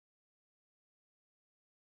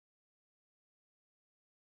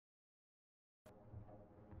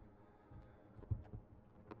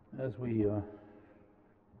as we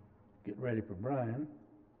get ready for Brian,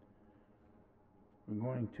 we're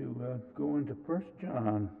going to go into 1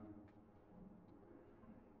 John,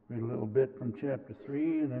 read a little bit from chapter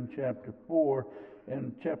 3 and then chapter 4.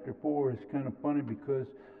 And chapter 4 is kind of funny because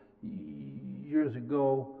years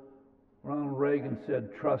ago, Ronald Reagan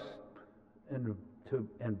said, "Trust and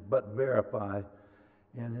but verify."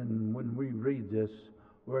 And when we read this,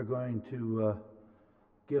 we're going to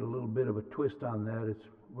get a little bit of a twist on that.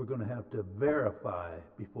 We're going to have to verify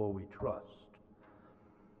before we trust.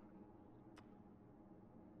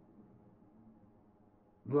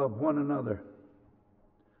 Love one another.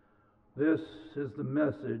 This is the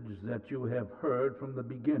message that you have heard from the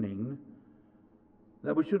beginning,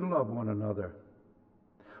 that we should love one another.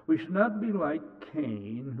 We should not be like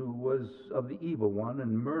Cain, who was of the evil one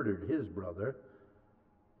and murdered his brother.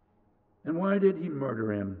 And why did he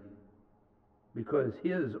murder him? Because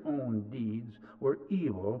his own deeds were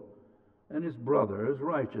evil and his brother's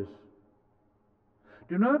righteous.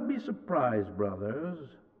 Do not be surprised, brothers,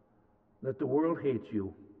 that the world hates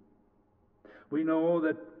you. We know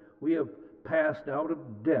that we have passed out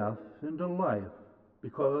of death into life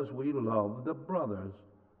because we love the brothers.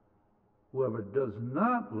 Whoever does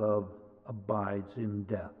not love abides in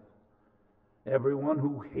death. Everyone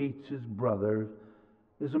who hates his brother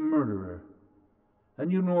is a murderer.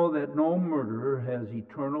 And you know that no murderer has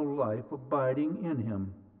eternal life abiding in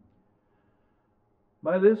him.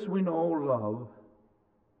 By this we know love,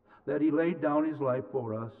 that he laid down his life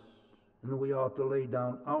for us, and we ought to lay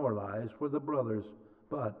down our lives for the brothers.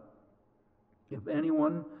 But if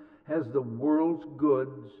anyone has the world's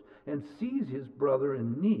goods and sees his brother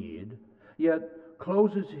in need, yet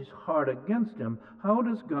closes his heart against him, how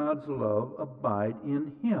does God's love abide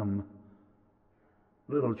in him?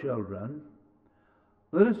 Little children,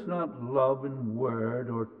 let us not love in word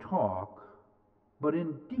or talk, but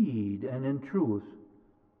in deed and in truth.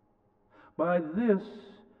 By this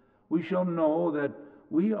we shall know that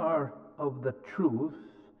we are of the truth,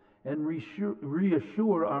 and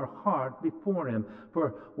reassure our heart before him.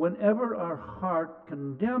 For whenever our heart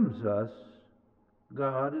condemns us,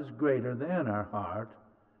 God is greater than our heart,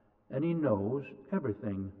 and he knows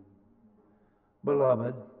everything.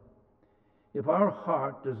 Beloved, if our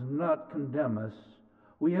heart does not condemn us,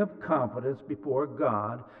 we have confidence before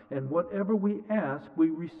God, and whatever we ask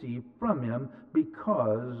we receive from him,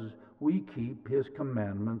 because we keep his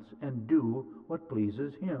commandments and do what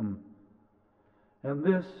pleases him. And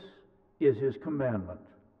this is his commandment,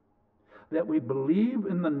 that we believe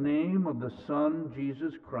in the name of the Son,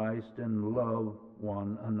 Jesus Christ, and love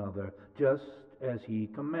one another, just as he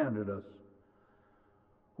commanded us.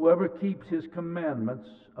 Whoever keeps his commandments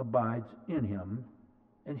abides in him,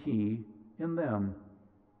 and he in them.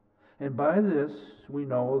 And by this we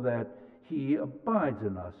know that he abides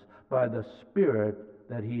in us, by the Spirit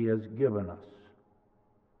that he has given us.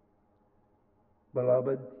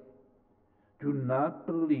 Beloved, do not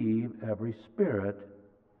believe every spirit,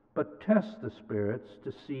 but test the spirits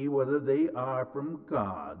to see whether they are from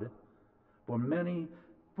God. For many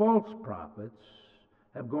false prophets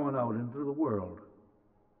have gone out into the world.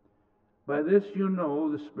 By this you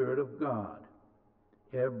know the Spirit of God.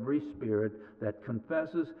 Every spirit that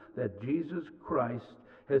confesses that Jesus Christ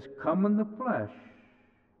has come in the flesh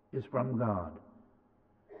is from God.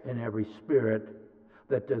 And every spirit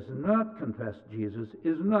that does not confess Jesus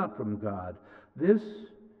is not from God. This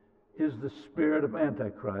is the spirit of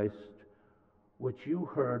Antichrist, which you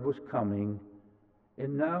heard was coming,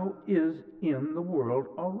 and now is in the world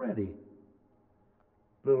already.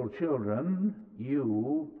 Little children,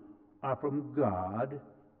 you are from God,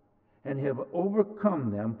 and have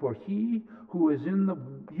overcome them, for he who is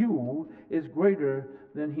in you is greater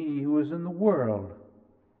than he who is in the world.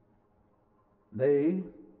 They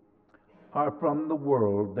are from the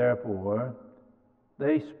world, therefore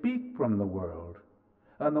they speak from the world,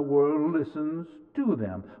 and the world listens to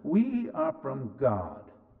them. We are from God.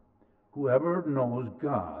 Whoever knows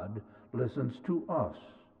God listens to us.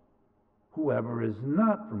 Whoever is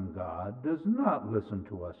not from God does not listen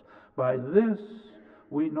to us. By this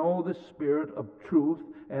we know the spirit of truth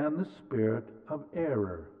and the spirit of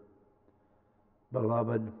error.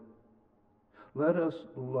 Beloved, let us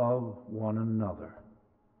love one another,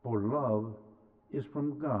 for love is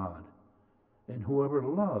from God, and whoever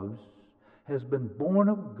loves has been born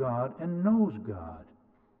of God and knows God.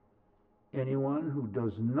 Anyone who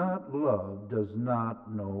does not love does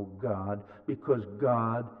not know God, because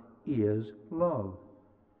God is love.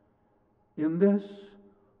 In this,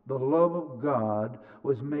 the love of God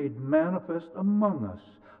was made manifest among us,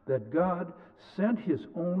 that God sent his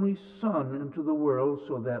only Son into the world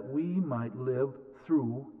so that we might live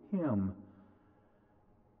through him.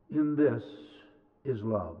 In this is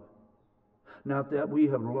love. Not that we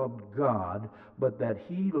have loved God, but that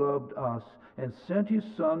he loved us and sent his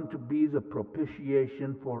Son to be the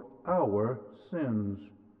propitiation for our sins.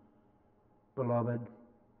 Beloved,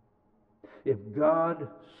 if God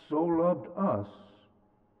so loved us,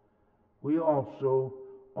 we also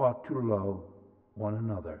ought to love one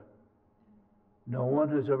another. No one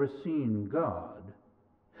has ever seen God,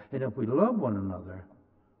 and if we love one another,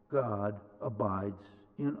 God abides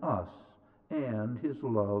in us, and his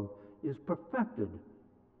love is perfected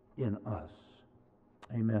in us.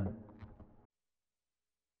 Amen.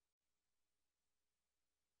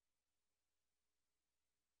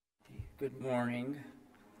 Good morning.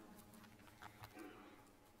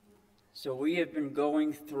 So we have been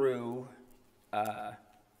going through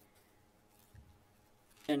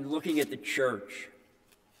and looking at the church.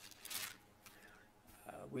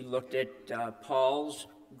 We looked at Paul's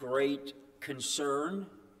great concern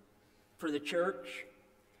for the church.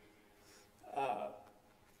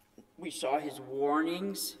 We saw his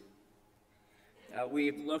warnings.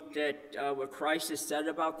 We've looked at what Christ has said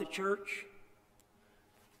about the church.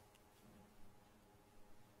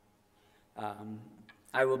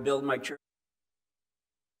 I will build my church.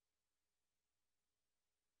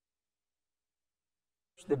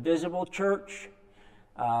 The visible church.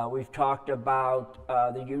 We've talked about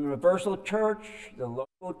the universal church, the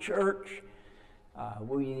local church.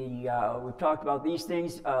 We've talked about these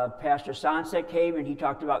things. Pastor Sansa came and he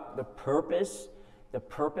talked about the purpose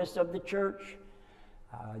of the church.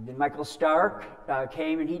 Then Michael Stark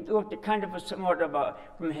came and he looked at kind of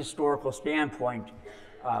from a historical standpoint,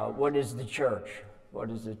 what is the church? What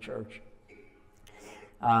is the church?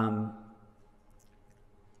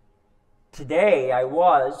 Today I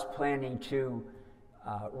was planning to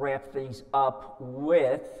wrap things up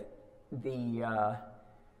with the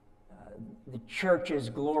church's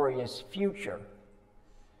glorious future,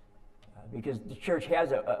 because the church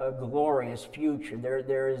has a glorious future.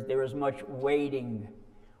 There is much waiting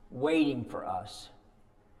for us.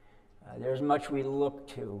 There's much we look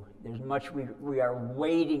to. There's much we are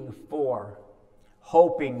waiting for,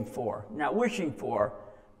 hoping for, not wishing for,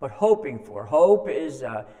 but hoping for. Hope is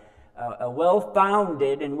a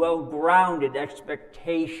well-founded and well-grounded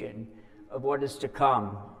expectation of what is to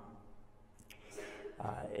come.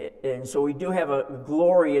 And so we do have a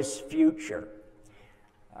glorious future.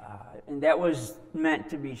 And that was meant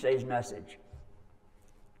to be today's message.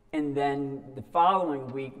 And then the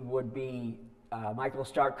following week would be Michael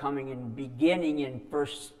Stark coming and beginning in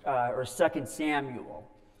 1st or 2nd Samuel.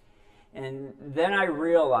 And then I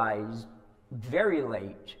realized very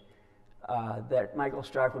late that Michael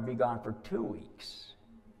Stark would be gone for 2 weeks.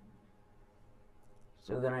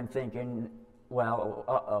 So then I'm thinking, well,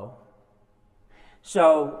 uh-oh.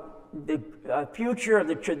 So the future of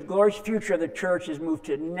the church, the glorious future of the church is moved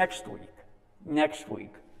to next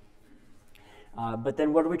week. But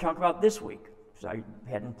then what do we talk about this week? Because I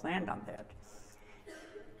hadn't planned on that.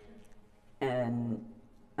 And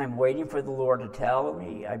I'm waiting for the Lord to tell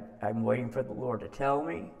me. I'm waiting for the Lord to tell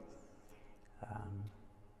me.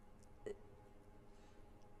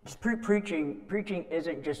 Preaching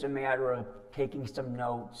isn't just a matter of taking some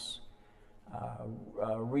notes,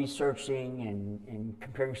 researching and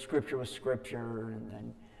comparing scripture with scripture, and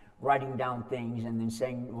then writing down things and then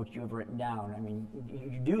saying what you've written down. I mean,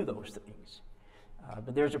 you do those things.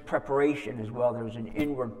 But there's a preparation as well. There's an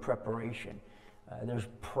inward preparation. There's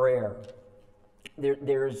prayer.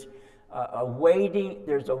 There's a waiting.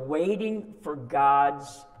 There's a waiting for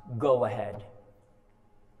God's go-ahead.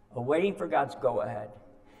 A waiting for God's go-ahead.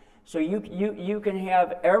 So you can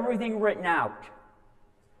have everything written out,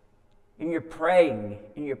 and you're praying,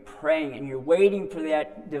 and you're waiting for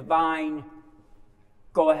that divine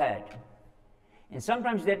go-ahead. And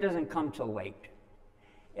sometimes that doesn't come till late.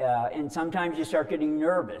 And sometimes you start getting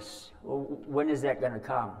nervous. Well, when is that going to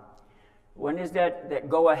come? When is that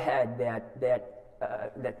go-ahead,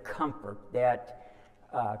 that comfort, that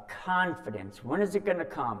confidence? When is it going to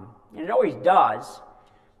come? And it always does.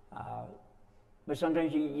 But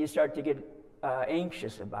sometimes you start to get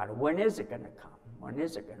anxious about it. When is it going to come? When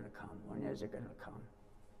is it going to come? When is it going to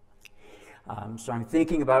come? So I'm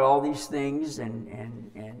thinking about all these things and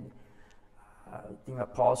thinking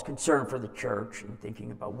about Paul's concern for the church, and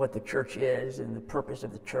thinking about what the church is and the purpose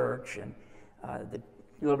of the church, and a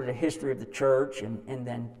little bit of history of the church, and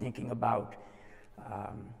then thinking about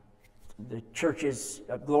the church's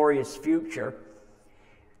glorious future.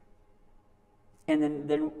 And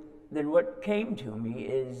then what came to me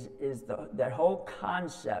is that whole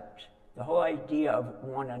concept, the whole idea of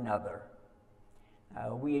one another.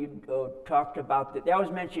 We talked about that. That was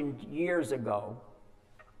mentioned years ago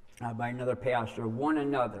by another pastor, one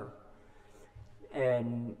another.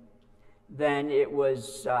 And then it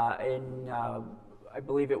was I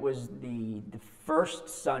believe it was the first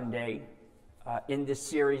Sunday in this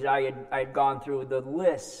series, I had gone through the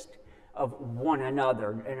list of one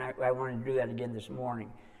another, and I wanted to do that again this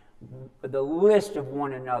morning. The list of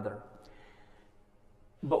one another.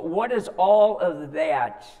 But what is all of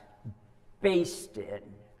that based in?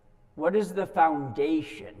 What is the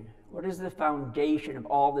foundation? What is the foundation of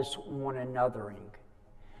all this one anothering?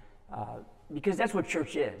 Because that's what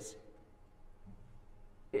church is.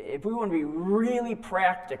 If we want to be really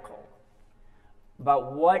practical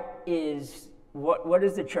about what is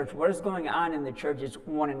the church, what is going on in the church, is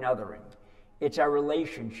one anothering. It's our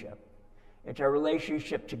relationship. It's our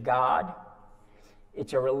relationship to God.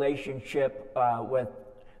 It's our relationship with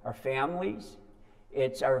our families.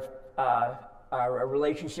 It's our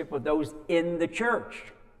relationship with those in the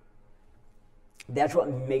church. That's what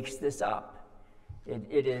makes this up.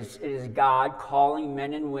 It is God calling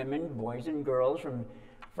men and women, boys and girls from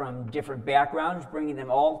different backgrounds, bringing them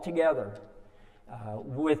all together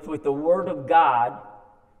with the Word of God,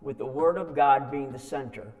 being the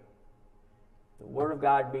center. The Word of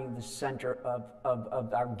God being the center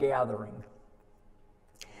of our gathering.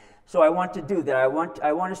 So I want to do that. I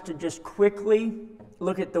want us to just quickly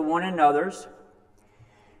look at the one another's.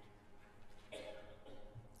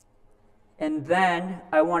 And then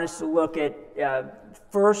I want us to look at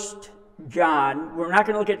 1 John. We're not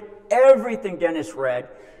going to look at everything Dennis read,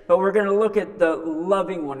 but we're going to look at the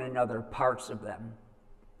loving one another parts of them,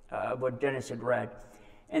 what Dennis had read.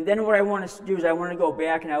 And then what I want us to do is I want to go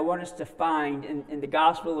back and I want us to find in the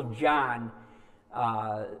Gospel of John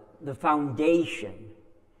the foundation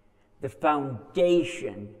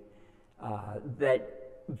that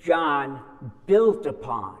John built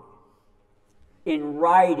upon in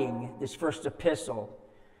writing this first epistle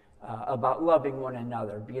about loving one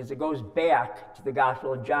another, because it goes back to the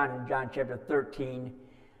Gospel of John in John chapter 13,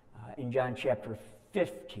 in John chapter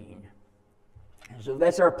 15. And so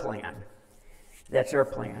that's our plan.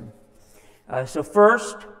 So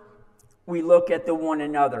first, we look at the one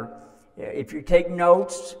another. If you take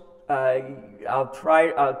notes, I'll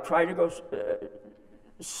try to go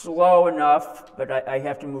slow enough, but I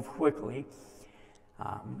have to move quickly.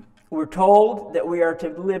 We're told that we are to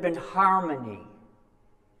live in harmony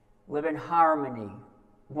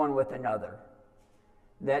one with another.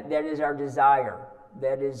 That is our desire.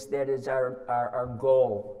 That is our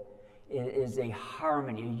goal. It is a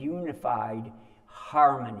harmony, a unified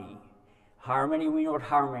harmony. Harmony, we know what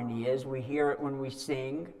harmony is. We hear it when we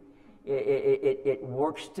sing. It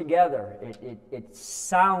works together. It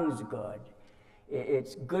sounds good.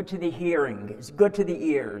 It's good to the hearing. It's good to the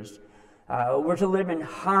ears. We're to live in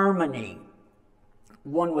harmony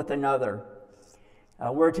one with another.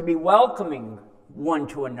 We're to be welcoming one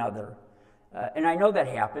to another. And I know that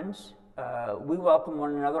happens. We welcome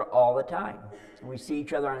one another all the time. We see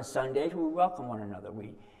each other on Sundays, we welcome one another.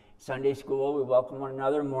 Sunday school, we welcome one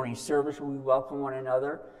another. Morning service, we welcome one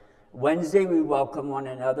another. Wednesday, we welcome one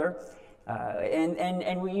another.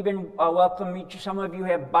 And we even welcome some of you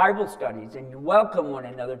have Bible studies, and you welcome one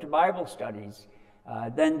another to Bible studies.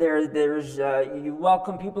 Then there's you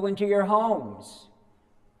welcome people into your homes.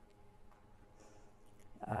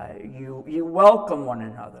 You welcome one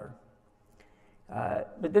another.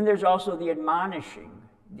 But then there's also the admonishing.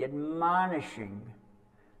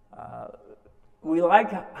 We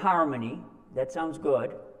like harmony. That sounds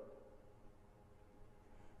good.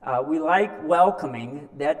 We like welcoming.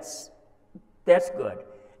 That's good.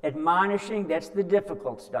 Admonishing, that's the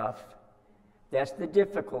difficult stuff.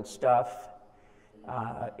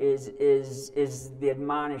 Is the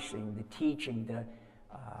admonishing, the teaching,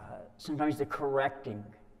 sometimes the correcting.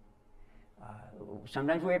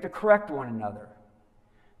 Sometimes we have to correct one another.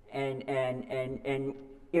 And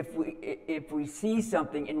if we see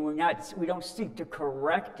something and we don't seek to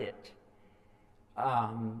correct it,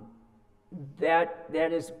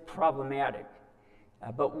 that is problematic.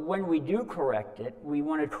 But when we do correct it, we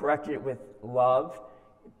want to correct it with love,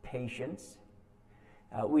 patience.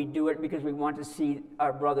 We do it because we want to see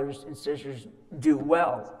our brothers and sisters do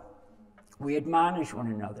well. We admonish one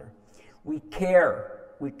another. We care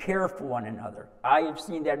for one another. I have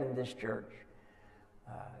seen that in this church.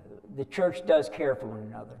 The church does care for one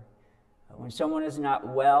another. When someone is not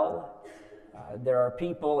well, there are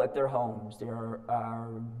people at their homes. There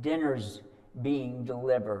are dinners being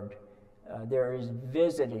delivered. There is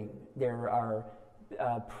visiting. There are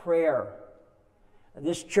prayer.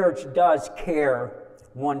 This church does care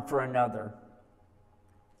one for another.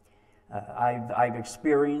 I've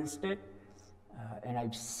experienced it, and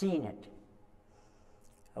I've seen it.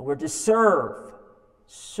 We're to serve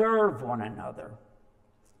one another.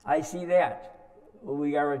 I see that.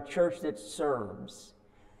 We are a church that serves.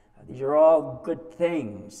 These are all good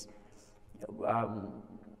things.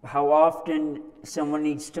 How often someone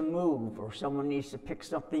needs to move or someone needs to pick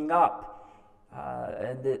something up.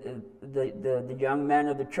 And the young men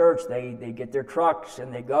of the church, they get their trucks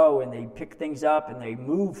and they go and they pick things up and they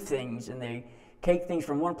move things and they take things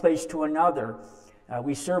from one place to another.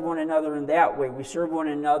 We serve one another in that way. We serve one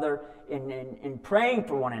another in praying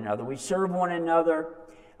for one another. We serve one another.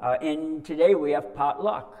 And today we have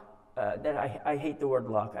potluck. I hate the word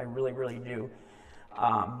luck. I really, really do.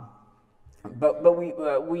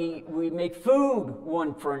 But we make food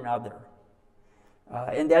one for another.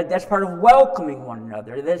 And that's part of welcoming one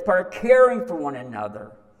another. That's part of caring for one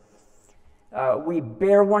another. We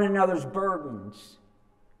bear one another's burdens.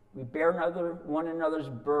 We bear one another's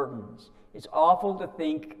burdens. It's awful to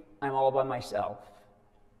think I'm all by myself.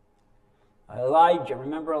 Elijah,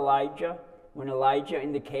 remember Elijah? When Elijah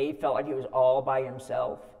in the cave felt like he was all by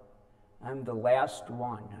himself? I'm the last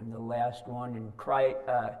one. I'm the last one. And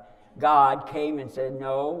God came and said,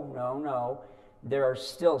 no. There are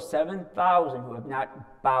still 7,000 who have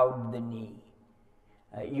not bowed the knee.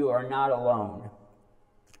 You are not alone.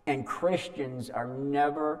 And Christians are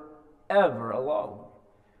never, ever alone.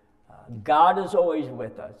 God is always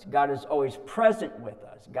with us. God is always present with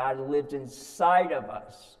us. God lives inside of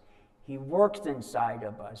us. He works inside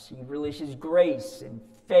of us. He releases grace and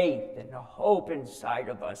faith and hope inside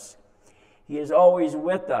of us. He is always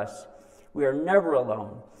with us. We are never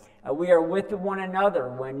alone. We are with one another.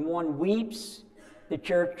 When one weeps, the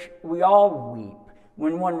church, we all weep.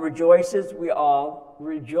 When one rejoices, we all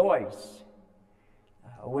rejoice.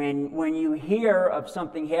 When you hear of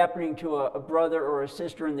something happening to a brother or a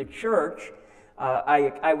sister in the church,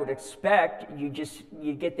 I would expect you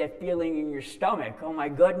get that feeling in your stomach. Oh my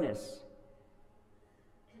goodness!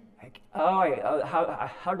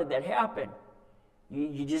 How did that happen?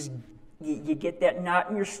 You get that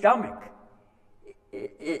knot in your stomach.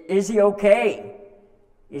 Is he okay?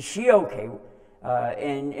 Is she okay?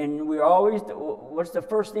 And we always, what's the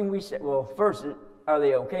first thing we say? Well, first, are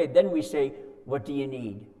they okay? Then we say, what do you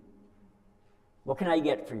need? What can I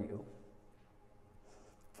get for you?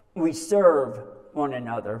 We serve one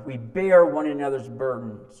another. We bear one another's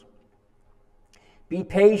burdens. Be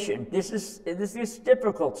patient. This is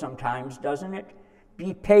difficult sometimes, doesn't it?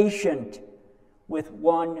 Be patient with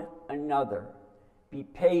one another. Be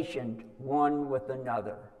patient one with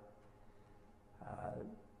another.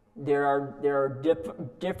 There are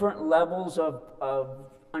different levels of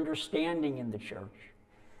understanding in the church.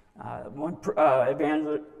 One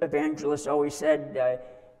evangelist always said,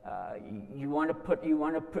 you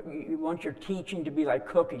want your teaching to be like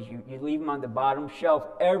cookies. You leave them on the bottom shelf.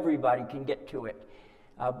 Everybody can get to it.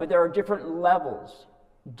 But there are different levels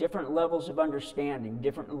of understanding,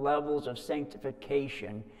 different levels of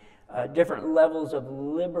sanctification, different levels of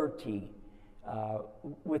liberty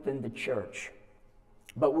within the church.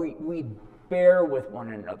 But we bear with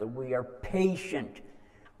one another. We are patient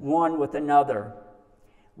one with another.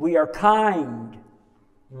 We are kind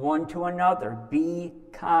one to another. Be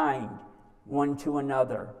kind one to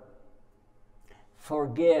another.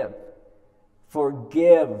 Forgive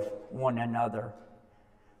one another.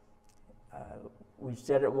 We've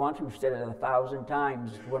said it once, we've said it 1,000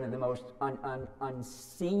 times. One of the most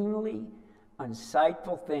unseemly,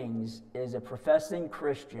 unsightful things is a professing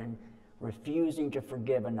Christian refusing to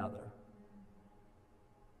forgive another.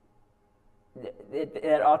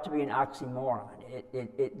 That ought to be an oxymoron.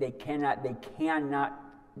 They cannot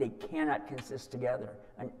consist together.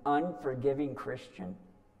 An unforgiving Christian.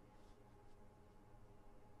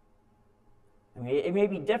 I mean, it may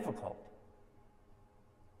be difficult,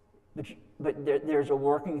 but there's a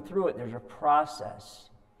working through it. There's a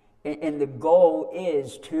process, and the goal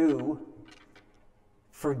is to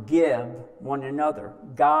forgive one another.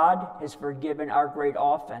 God has forgiven our great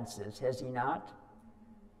offenses, has he not?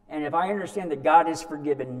 And if I understand that God has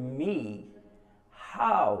forgiven me,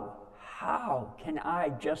 how can I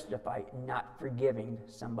justify not forgiving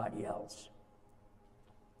somebody else?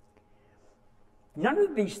 None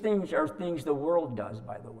of these things are things the world does,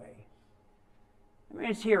 by the way. I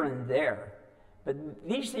mean, it's here and there. But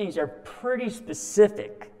these things are pretty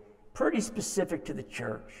specific to the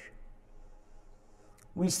church.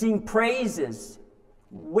 We sing praises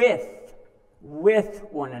with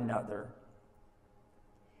one another.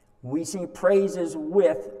 We sing praises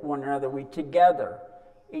with one another. We together,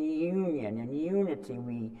 in union, in unity,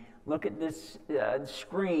 we look at this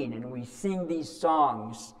screen and we sing these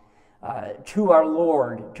songs. to our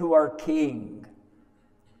Lord, to our King.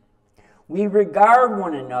 We regard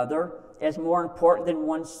one another as more important than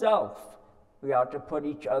oneself. We ought to put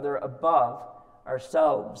each other above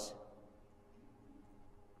ourselves.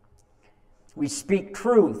 We speak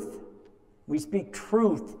truth. We speak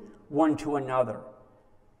truth one to another.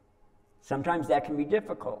 Sometimes that can be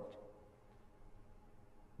difficult.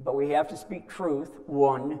 But we have to speak truth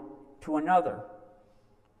one to another.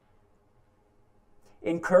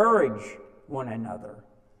 Encourage one another.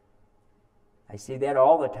 I see that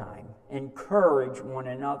all the time. Encourage one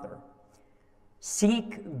another.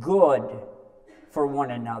 Seek good for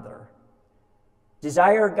one another.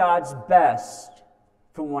 Desire God's best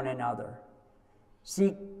for one another.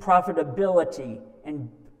 Seek profitability and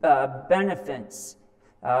benefits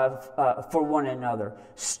for one another.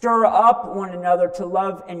 Stir up one another to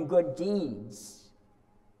love and good deeds.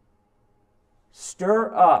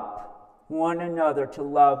 Stir up one another to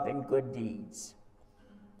love and good deeds.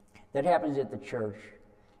 That happens at the church.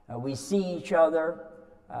 We see each other,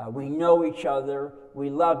 we know each other, we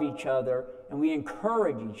love each other, and we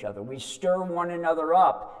encourage each other. We stir one another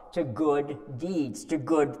up to good deeds, to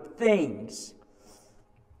good things.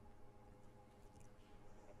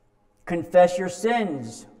 Confess your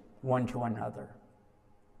sins one to another.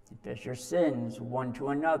 Confess your sins one to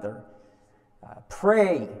another.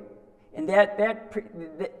 Pray. And that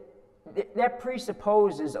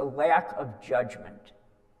presupposes a lack of judgment,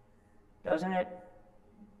 doesn't it?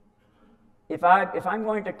 If I'm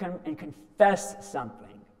going to confess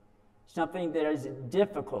something that is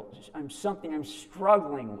difficult, something I'm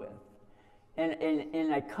struggling with,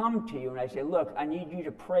 and I come to you and I say, look, I need you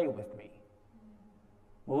to pray with me.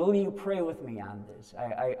 Will you pray with me on this?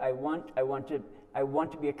 I want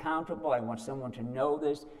to be accountable. I want someone to know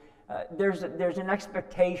this. There's an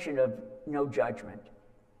expectation of no judgment.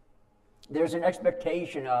 There's an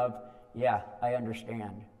expectation of, yeah, I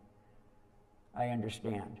understand. I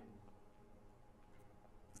understand.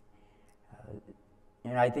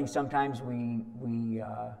 And I think sometimes we're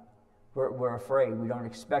afraid. We don't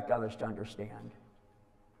expect others to understand.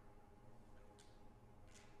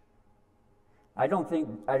 I don't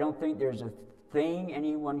think there's a thing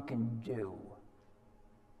anyone can do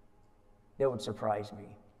that would surprise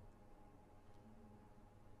me.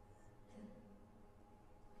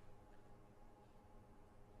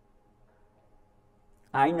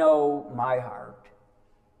 I know my heart.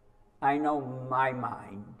 I know my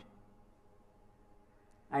mind.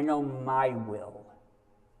 I know my will.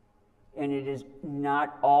 And it is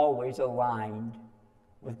not always aligned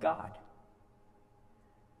with God.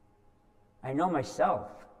 I know myself.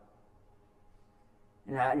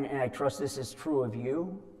 And I trust this is true of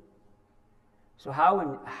you. So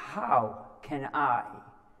how can I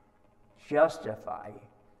justify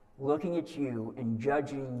looking at you and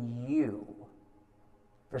judging you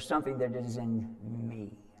for something that is in me?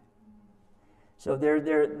 So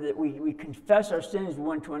we confess our sins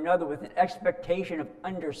one to another with an expectation of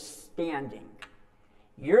understanding.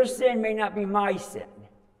 Your sin may not be my sin.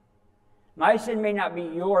 My sin may not be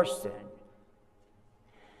your sin.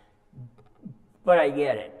 But I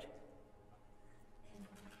get it.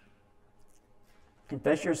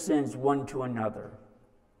 Confess your sins one to another.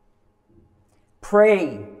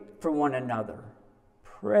 Pray for one another.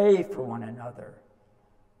 Pray for one another.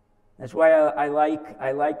 That's why I like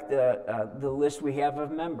the list we have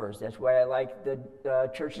of members. That's why I like the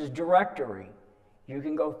church's directory. You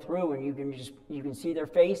can go through and you can see their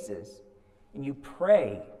faces, and you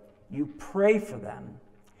pray. You pray for them.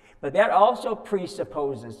 But that also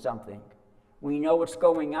presupposes something. We know what's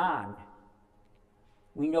going on.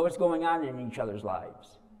 We know what's going on in each other's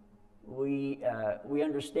lives. We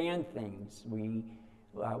understand things.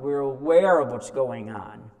 We're aware of what's going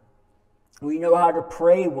on. We know how to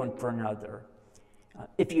pray one for another.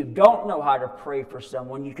 If you don't know how to pray for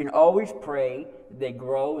someone, you can always pray that they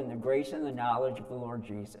grow in the grace and the knowledge of the Lord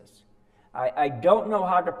Jesus. I don't know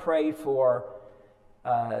how to pray for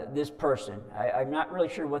this person. I'm not really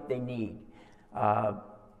sure what they need.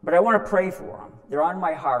 But I want to pray for them. They're on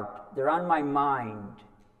my heart. They're on my mind.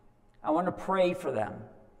 I want to pray for them.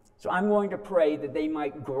 So I'm going to pray that they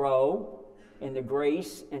might grow in the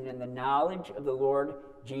grace and in the knowledge of the Lord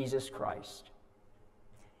Jesus Christ.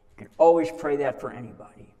 You can always pray that for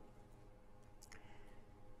anybody.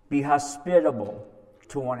 Be hospitable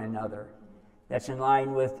to one another. That's in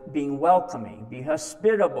line with being welcoming. Be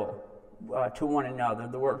hospitable to one another.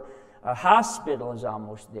 The word hospital is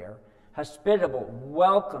almost there. Hospitable,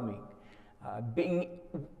 welcoming,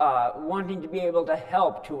 wanting to be able to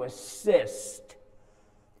help, to assist.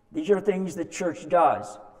 These are things the church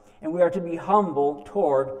does. And we are to be humble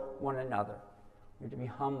toward one another. We're to be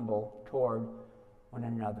humble toward one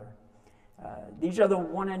another. These are the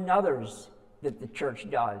one another's that the church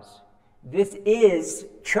does. This is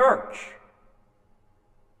church.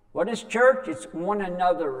 What is church? It's one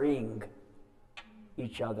anothering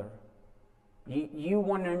each other. You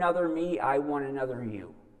one another me, I one another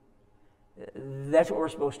you. That's what we're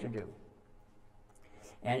supposed to do.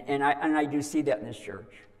 And I do see that in this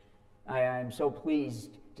church. I am so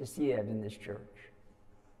pleased to see that in this church.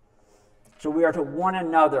 So we are to one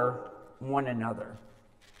another.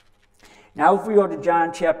 Now if we go to 1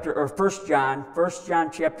 John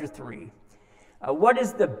chapter 3, what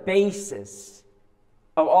is the basis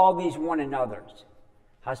of all these one another's?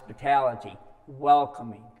 Hospitality,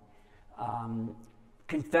 welcoming,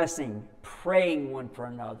 confessing, praying one for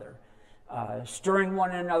another, stirring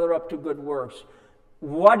one another up to good works.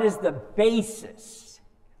 What is the basis?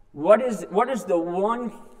 What is the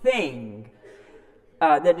one thing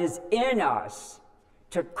that is in us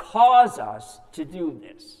to cause us to do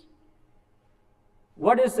this?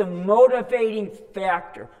 What is the motivating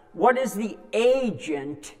factor? What is the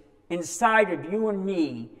agent inside of you and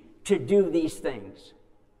me to do these things?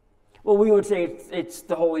 Well, we would say it's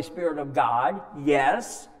the Holy Spirit of God.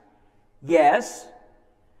 Yes.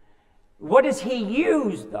 What does he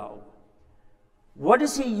use, though? What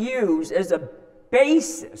does he use as a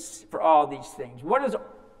basis for all these things? What does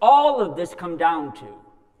all of this come down to?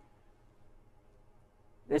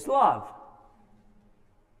 It's love.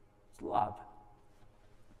 It's love.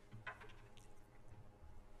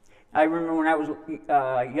 I remember when I was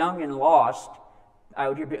young and lost, I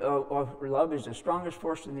would hear, love is the strongest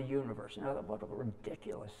force in the universe. And I thought, what a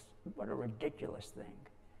ridiculous thing.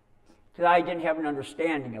 Because I didn't have an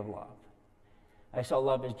understanding of love. I saw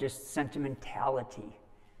love as just sentimentality,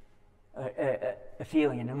 a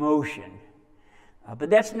feeling, an emotion. But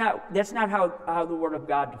that's not how the Word of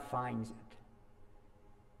God defines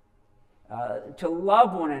it. To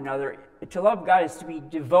love one another, to love God is to be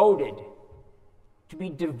devoted. To be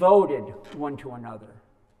devoted one to another.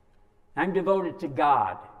 I'm devoted to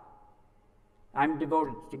God.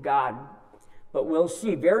 But we'll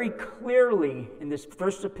see very clearly in this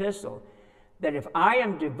first epistle that if I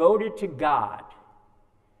am devoted to God,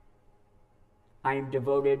 I am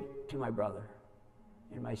devoted to my brother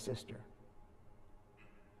and my sister.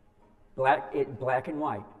 Black and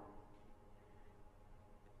white.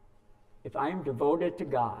 If I am devoted to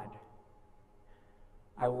God,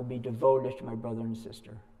 I will be devoted to my brother and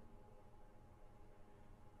sister.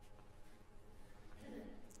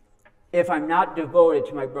 If I'm not devoted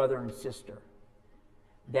to my brother and sister,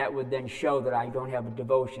 that would then show that I don't have a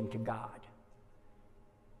devotion to God.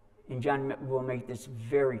 And John will make this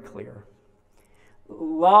very clear.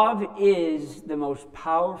 Love is the most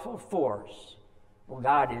powerful force. Well,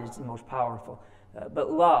 God is the most powerful.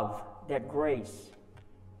 But love, that grace,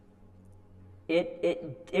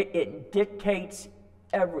 it dictates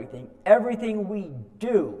everything. Everything we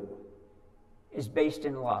do is based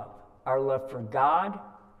in love. Our love for God,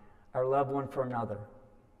 our love one for another.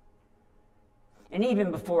 And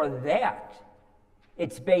even before that,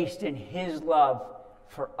 it's based in his love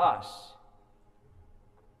for us.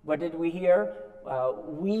 What did we hear?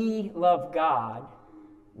 We love God.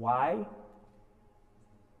 Why?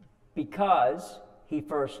 Because he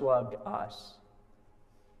first loved us.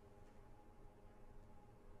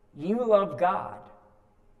 You love God.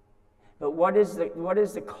 But what is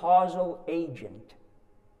the causal agent?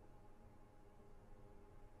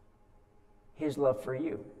 His love for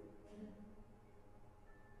you.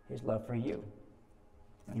 His love for you.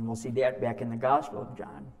 And we'll see that back in the Gospel of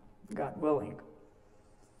John, God willing.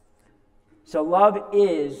 So love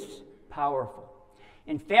is powerful.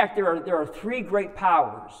 In fact, there are three great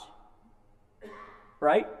powers.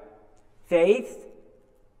 Right? Faith,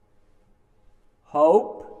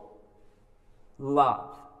 hope,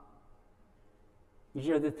 love. These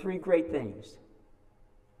are the three great things.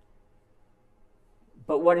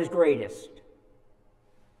 But what is greatest?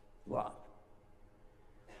 Love.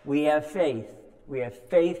 We have faith. We have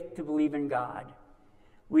faith to believe in God.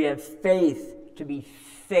 We have faith to be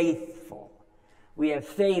faithful. We have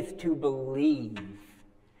faith to believe.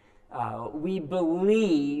 We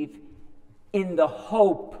believe in the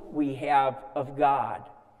hope we have of God.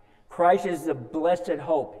 Christ is the blessed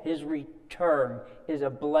hope. His return is a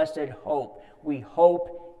blessed hope. We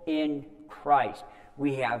hope in Christ.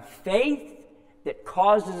 We have faith that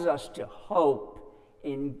causes us to hope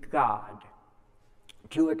in God,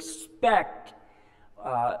 to expect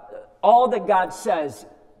all that God says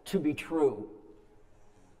to be true.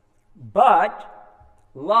 But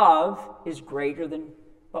love is greater than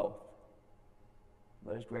both.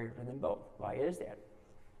 Love is greater than both. Why is that?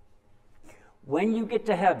 when you get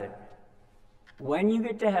to heaven,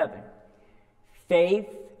 faith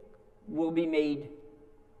will be made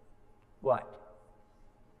what?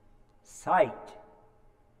 Sight.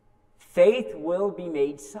 Faith will be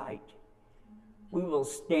made sight. We will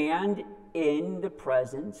stand in the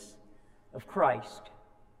presence of Christ.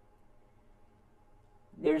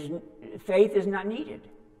 Faith is not needed.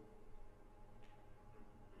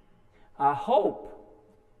 Hope,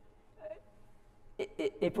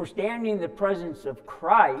 if we're standing in the presence of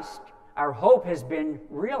Christ, our hope has been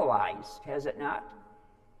realized, has it not?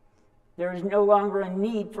 There is no longer a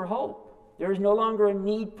need for hope. There is no longer a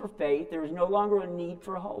need for faith. There is no longer a need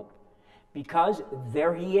for hope. Because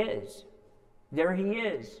there He is. There He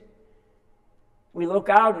is. We look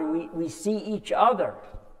out and we see each other.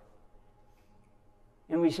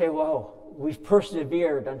 And we say, whoa, we've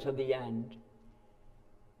persevered until the end.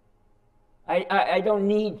 I don't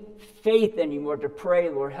need faith anymore to pray,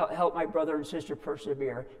 Lord, help my brother and sister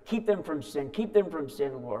persevere. Keep them from sin. Keep them from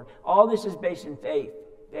sin, Lord. All this is based in faith.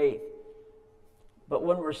 But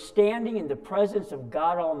when we're standing in the presence of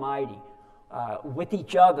God Almighty with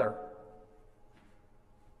each other,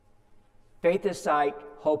 faith is sight,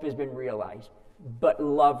 hope has been realized, but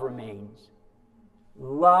love remains.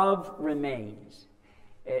 Love remains.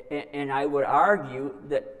 And I would argue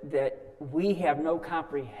that we have no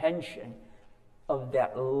comprehension of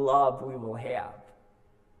that love we will have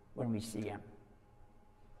when we see Him.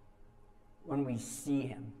 When we see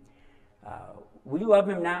Him. We love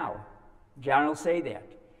Him now. John will say that.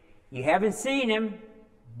 You haven't seen Him,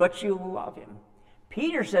 but you love Him.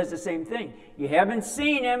 Peter says the same thing. You haven't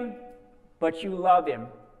seen Him, but you love Him.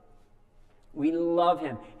 We love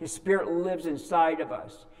Him. His Spirit lives inside of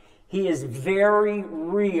us. He is very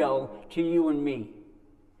real to you and me.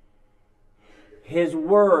 His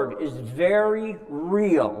Word is very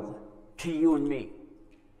real to you and me.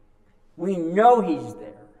 We know He's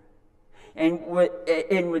there. And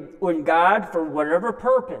when God, for whatever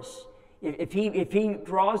purpose, if he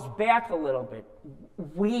draws back a little bit,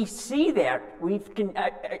 we see that.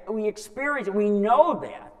 We experience it. We know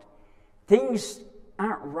that. Things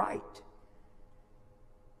aren't right.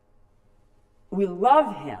 We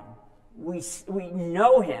love Him. We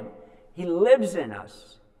know Him. He lives in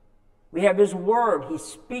us. We have His Word. He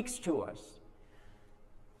speaks to us.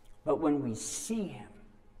 But when we see Him,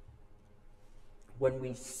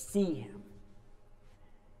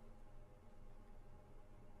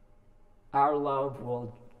 our love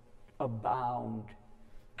will abound.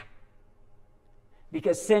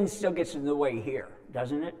 Because sin still gets in the way here,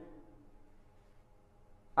 doesn't it?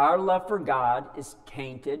 Our love for God is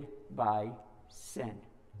tainted by sin.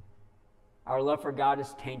 Our love for God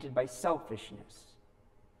is tainted by selfishness.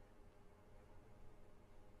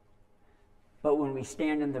 But when we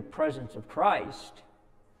stand in the presence of Christ,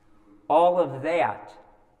 all of that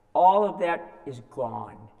is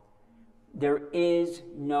gone. There is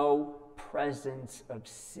no presence of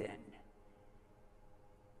sin.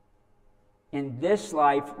 In this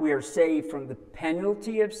life, we are saved from the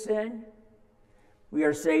penalty of sin. We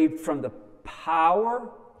are saved from the power,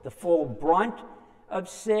 the full brunt of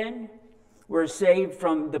sin. We're saved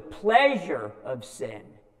from the pleasure of sin.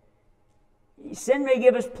 Sin may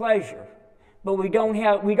give us pleasure, but we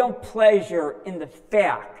don't pleasure in the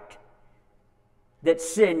fact that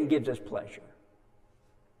sin gives us pleasure.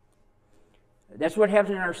 That's what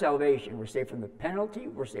happens in our salvation. We're saved from the penalty,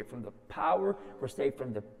 we're saved from the power, we're saved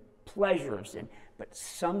from the pleasure of sin. But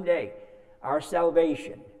someday, our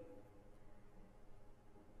salvation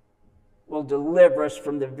will deliver us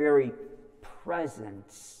from the very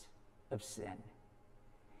presence of sin.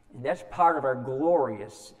 And that's part of our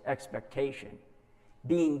glorious expectation.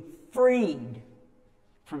 Being freed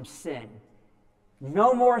from sin.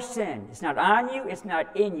 No more sin. It's not on you, it's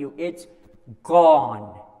not in you, it's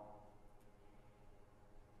gone.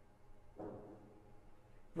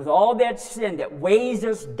 With all that sin that weighs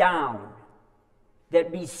us down,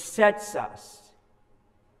 that besets us,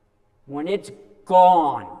 when it's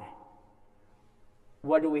gone,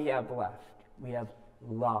 what do we have left? We have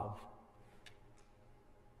love.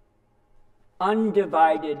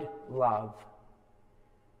 Undivided love.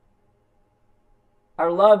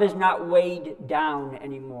 Our love is not weighed down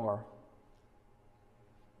anymore.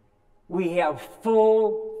 We have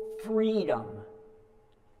full freedom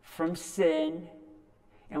from sin,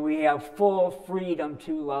 and we have full freedom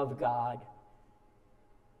to love God.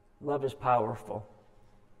 Love is powerful.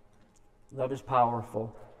 Love is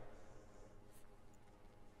powerful.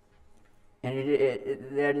 And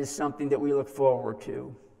that is something that we look forward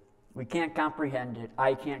to. We can't comprehend it.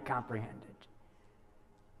 I can't comprehend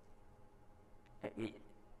it.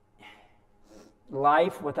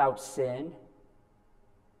 Life without sin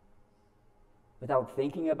without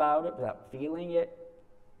thinking about it, without feeling it,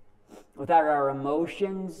 without our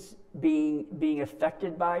emotions being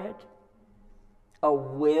affected by it. A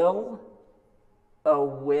will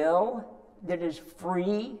that is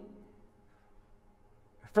free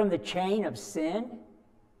from the chain of sin.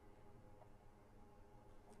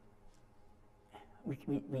 We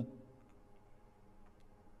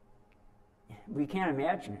can't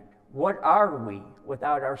imagine it. What are we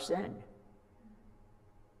without our sin?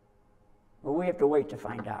 Well, we have to wait to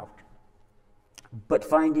find out. But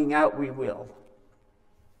finding out we will.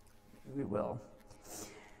 We will.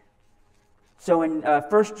 So in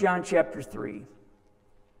 1 John chapter 3,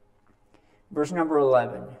 verse number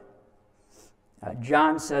 11,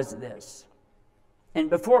 John says this. And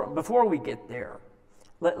before we get there,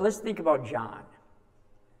 let's think about John.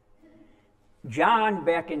 John,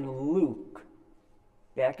 back in Luke,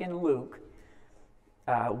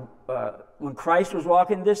 when Christ was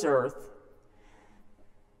walking this earth,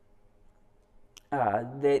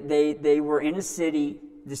 they were in a city.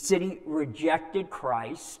 The city rejected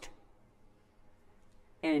Christ.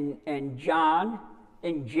 And John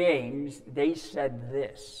and James, they said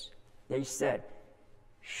this. They said,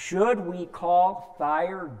 should we call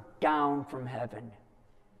fire down from heaven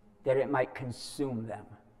that it might consume them?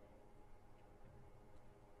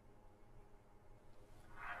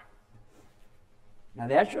 Now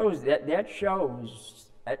that shows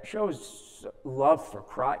love for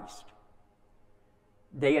Christ.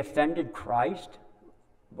 They offended Christ.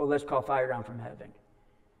 Well, let's call fire down from heaven.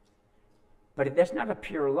 But that's not a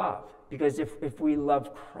pure love, because if we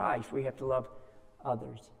love Christ, we have to love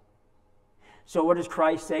others. So what does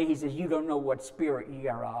Christ say? He says, you don't know what spirit ye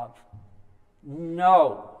are of.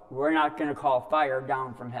 No, we're not going to call fire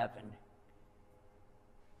down from heaven.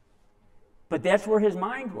 But that's where his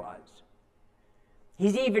mind was.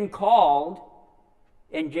 He's even called,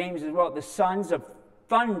 and James as well, the sons of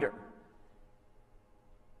thunder.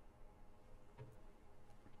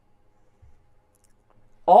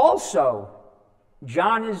 Also,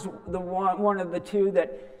 John is the one of the two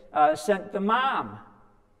that sent the mom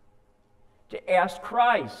to ask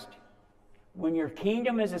Christ, when your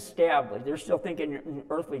kingdom is established, they're still thinking an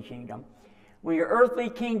earthly kingdom, when your earthly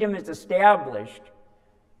kingdom is established,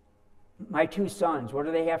 my two sons, what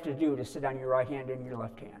do they have to do to sit on your right hand and your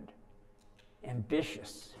left hand? Ambition.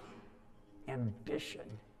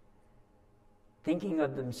 Thinking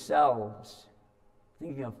of themselves,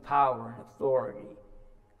 thinking of power and authority,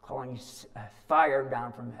 calling fire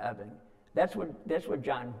down from heaven. That's what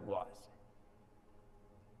John was.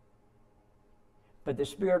 But the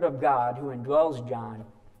Spirit of God who indwells John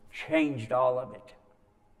changed all of it.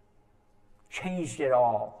 Changed it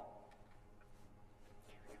all.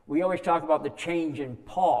 We always talk about the change in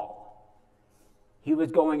Paul. He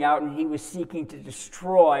was going out and he was seeking to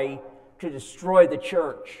destroy the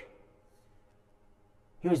church.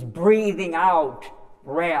 He was breathing out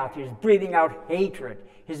wrath. He was breathing out hatred.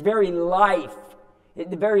 His very life,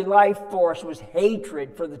 the very life force was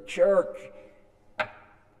hatred for the church.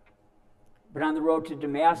 But on the road to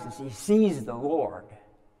Damascus, he sees the Lord,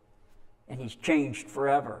 and he's changed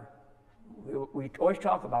forever. We always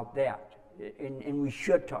talk about that, and we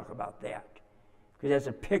should talk about that, because that's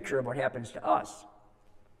a picture of what happens to us.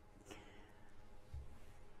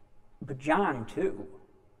 But John, too.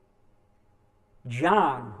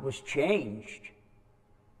 John was changed.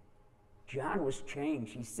 John was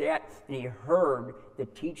changed. He sat and he heard the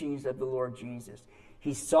teachings of the Lord Jesus.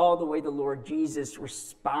 He saw the way the Lord Jesus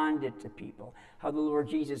responded to people, how the Lord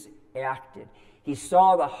Jesus acted. He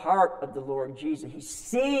saw the heart of the Lord Jesus. He's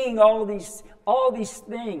seeing all these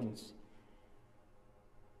things.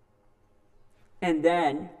 And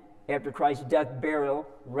then, after Christ's death, burial,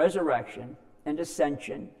 resurrection, and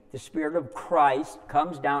ascension, the Spirit of Christ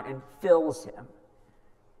comes down and fills him.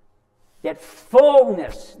 That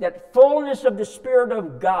fullness of the Spirit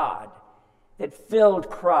of God that filled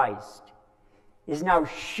Christ is now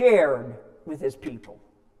shared with his people.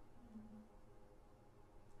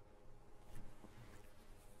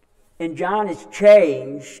 And John is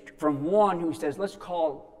changed from one who says, let's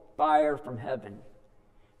call fire from heaven,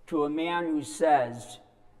 to a man who says,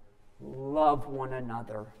 love one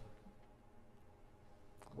another.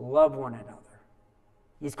 Love one another.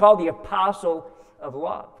 He's called the apostle of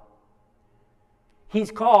love. He's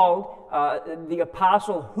called the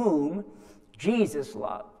apostle whom Jesus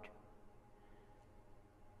loved.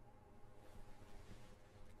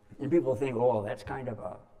 And people think, oh, that's kind of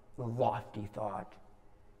a lofty thought.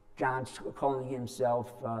 John's calling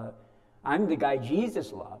himself, I'm the guy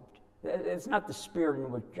Jesus loved. It's not the spirit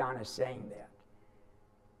in which John is saying that.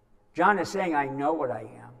 John is saying, I know what I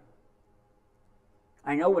am.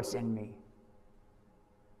 I know what's in me.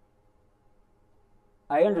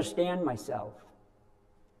 I understand myself.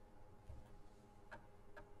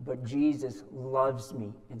 But Jesus loves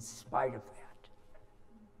me in spite of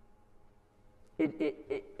that.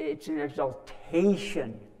 It's an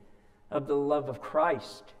exaltation of the love of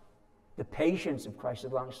Christ, the patience of Christ, the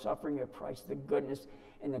long-suffering of Christ, the goodness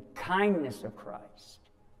and the kindness of Christ.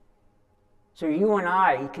 So you and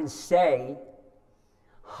I can say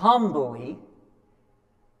humbly,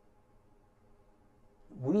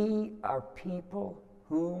 we are people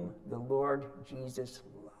whom the Lord Jesus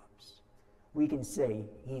loves. We can say,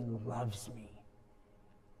 He loves me.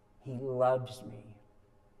 He loves me.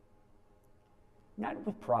 Not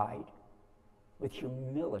with pride, with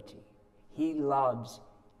humility. He loves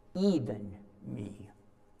even me.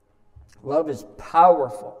 Love is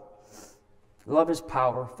powerful. Love is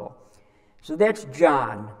powerful. So that's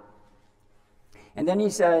John. And then he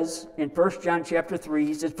says in 1 John chapter 3,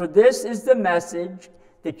 he says, "For this is the message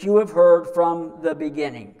that you have heard from the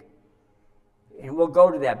beginning." And we'll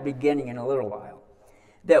go to that beginning in a little while.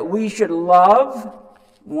 That we should love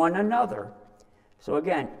one another. So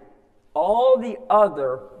again, all the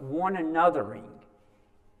other one anothering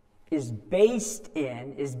is based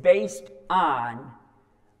on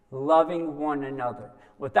loving one another.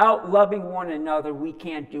 Without loving one another, we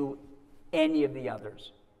can't do any of the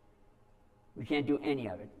others. We can't do any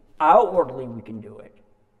of it. Outwardly, we can do it,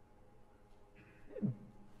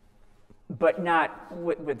 but not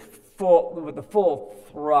with the full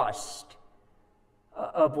thrust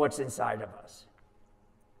of what's inside of us.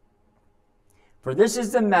 For this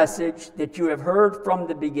is the message that you have heard from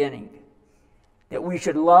the beginning, that we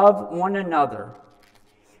should love one another.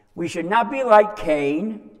 We should not be like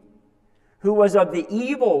Cain, who was of the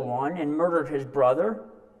evil one and murdered his brother.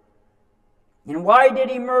 And why did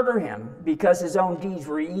he murder him? Because his own deeds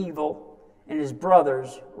were evil and his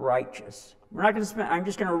brother's righteous. I'm just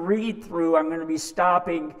going to read through. I'm going to be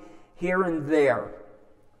stopping here and there.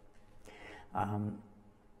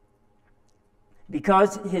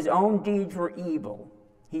 Because his own deeds were evil,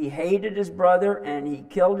 he hated his brother and he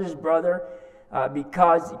killed his brother.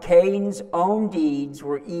 Because Cain's own deeds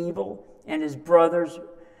were evil and his brothers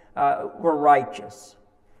were righteous.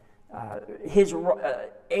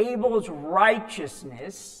 Abel's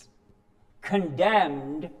righteousness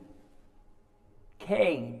condemned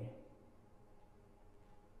Cain.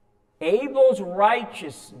 Abel's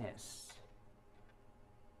righteousness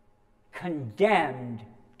condemned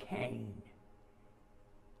Cain.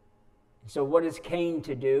 So what is Cain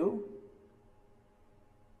to do?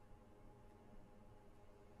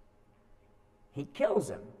 He kills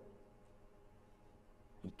him.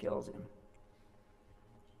 He kills him.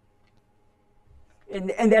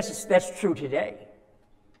 And that's true today.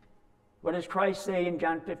 What does Christ say in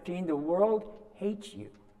John 15? The world hates you.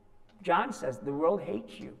 John says the world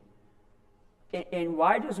hates you. And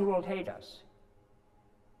why does the world hate us?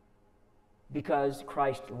 Because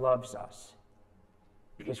Christ loves us.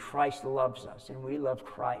 Because Christ loves us and we love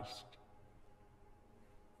Christ.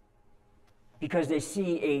 Because they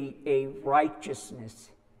see a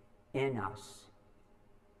righteousness in us.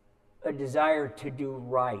 A desire to do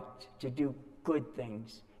right, to do good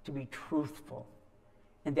things, to be truthful.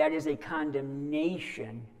 And that is a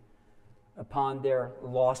condemnation upon their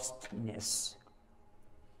lostness.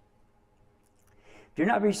 Do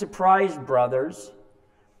not be surprised, brothers,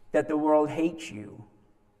 that the world hates you.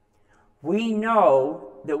 We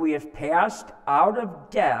know that we have passed out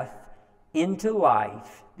of death into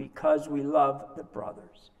life because we love the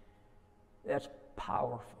brothers. That's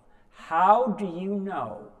powerful. How do you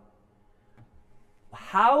know?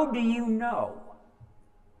 How do you know?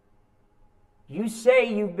 You say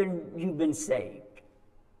you've been saved.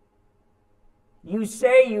 You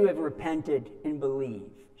say you have repented and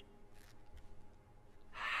believed.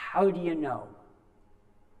 How do you know?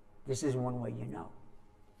 This is one way you know.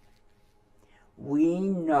 We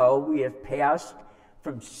know we have passed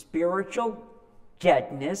from spiritual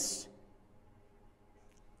deadness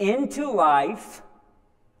into life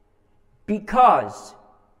because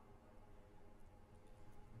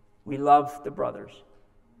we love the brothers.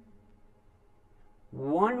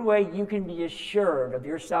 One way you can be assured of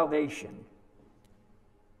your salvation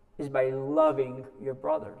is by loving your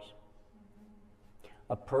brothers.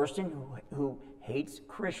 A person who hates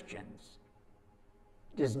Christians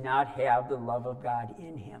does not have the love of God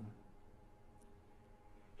in him.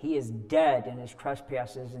 He is dead in his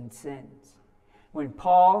trespasses and sins. When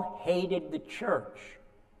Paul hated the church,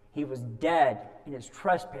 he was dead in his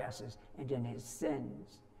trespasses and in his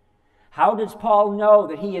sins. How does Paul know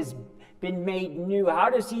that he has been made new? How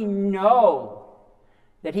does he know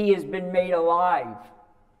that he has been made alive?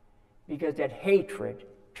 Because that hatred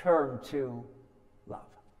turned to love.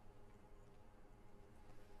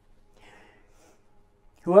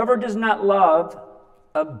 Whoever does not love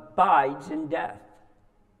abides in death.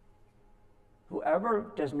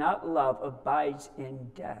 Whoever does not love abides in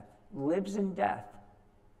death, lives in death.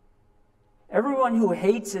 Everyone who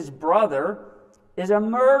hates his brother is a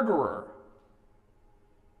murderer.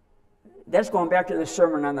 That's going back to the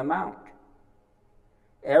Sermon on the Mount.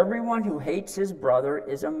 Everyone who hates his brother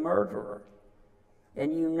is a murderer.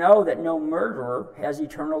 And you know that no murderer has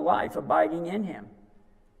eternal life abiding in him.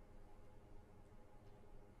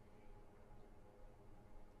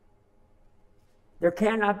 There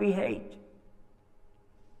cannot be hate.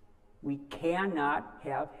 We cannot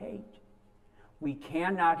have hate. We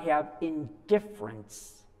cannot have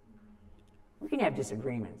indifference. We can have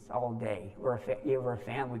disagreements all day. We're a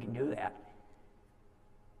family, we can do that.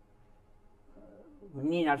 We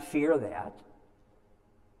need not fear that.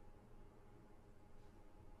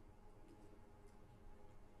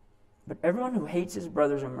 But everyone who hates his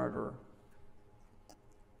brother is a murderer.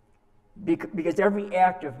 Because every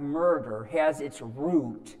act of murder has its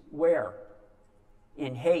root where?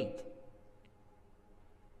 In hate.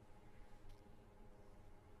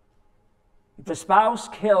 If a spouse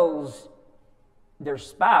kills their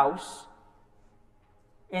spouse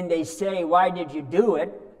and they say, "Why did you do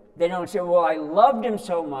it?" They don't say, "Well, I loved him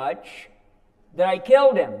so much that I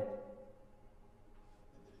killed him."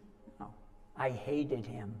 No, I hated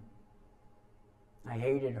him. I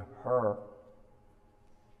hated her.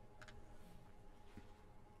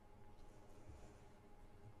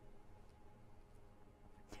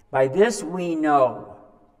 By this we know.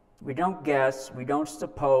 We don't guess, we don't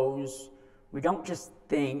suppose, we don't just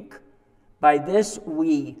think. By this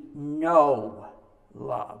we know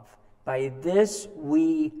love. By this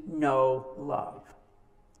we know love.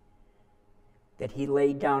 That he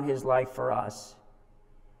laid down his life for us,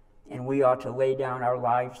 and we ought to lay down our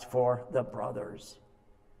lives for the brothers.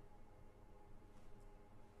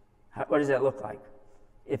 What does that look like?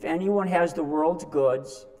 If anyone has the world's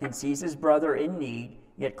goods and sees his brother in need,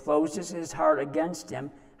 yet closes his heart against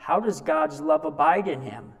him, how does God's love abide in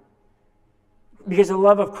him? Because the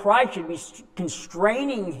love of Christ should be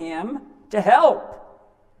constraining him to help.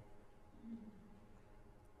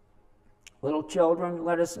 Little children,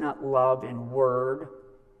 let us not love in word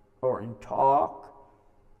or in talk,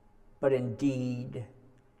 but in deed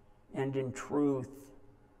and in truth.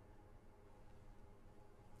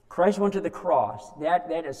 Christ went to the cross.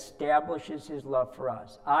 That establishes his love for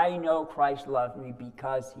us. I know Christ loved me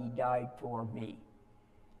because he died for me.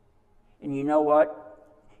 And you know what?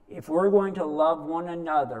 If we're going to love one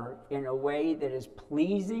another in a way that is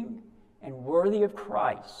pleasing and worthy of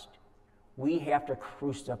Christ, we have to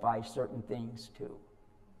crucify certain things too.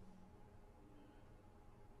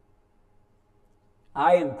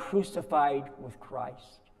 I am crucified with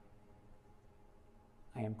Christ.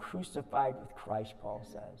 I am crucified with Christ, Paul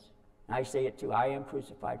says. And I say it too. I am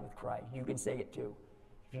crucified with Christ. You can say it too.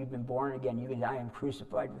 If you've been born again, you can say, I am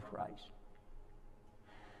crucified with Christ.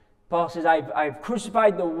 Paul says, I've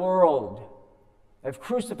crucified the world. I've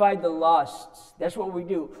crucified the lusts. That's what we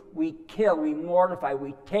do. We kill, we mortify,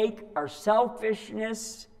 we take our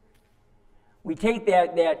selfishness, we take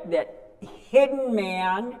that hidden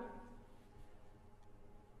man,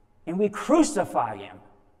 and we crucify him.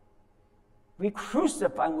 We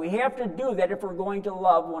crucify him. We have to do that if we're going to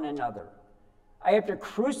love one another. I have to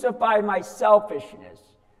crucify my selfishness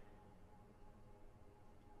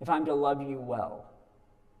if I'm to love you well.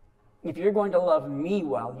 If you're going to love me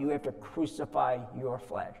well, you have to crucify your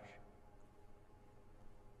flesh.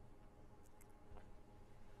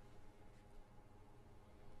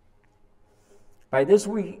 By this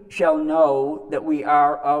we shall know that we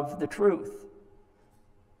are of the truth.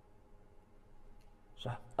 So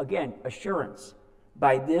again, assurance.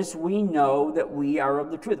 By this we know that we are of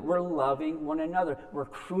the truth. We're loving one another. We're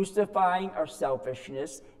crucifying our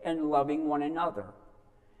selfishness and loving one another.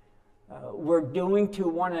 We're doing to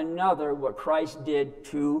one another what Christ did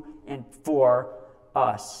to and for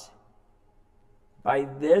us. By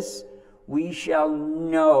this we shall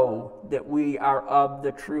know that we are of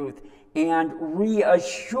the truth and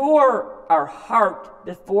reassure our heart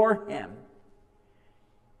before him.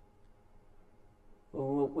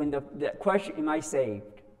 When the question, am I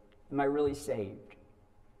saved? Am I really saved?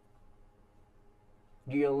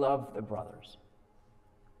 Do you love the brothers?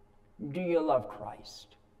 Do you love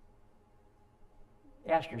Christ?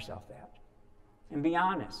 Ask yourself that. And be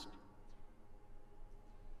honest.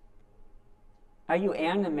 Are you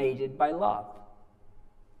animated by love?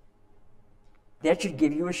 That should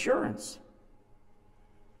give you assurance.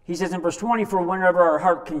 He says in verse 20, for whenever our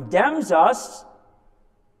heart condemns us,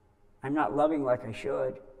 I'm not loving like I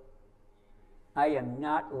should. I am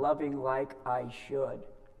not loving like I should.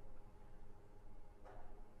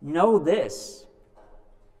 know this: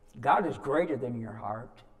 God is greater than your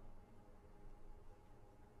heart.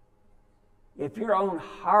 If your own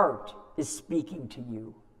heart is speaking to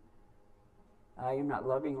you, I am not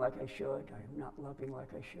loving like I should, I am not loving like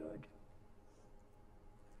I should,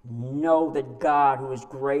 know that God, who is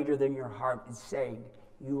greater than your heart, is saying,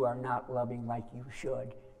 you are not loving like you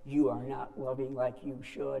should. You are not loving like you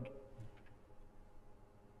should.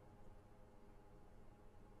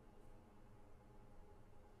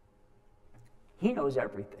 He knows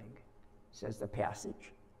everything, says the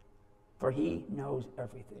passage, for he knows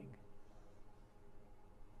everything.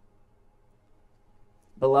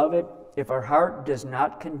 Beloved, if our heart does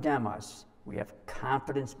not condemn us, we have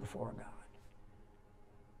confidence before God.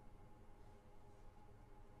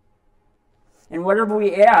 And whatever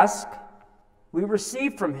we ask, we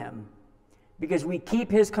receive from him, because we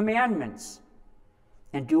keep his commandments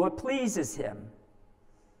and do what pleases him.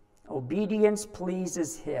 Obedience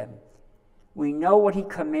pleases him. We know what he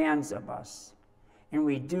commands of us, and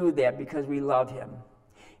we do that because we love him.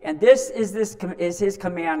 And this is his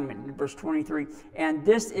commandment, in verse 23. And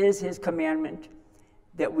this is his commandment,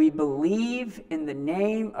 that we believe in the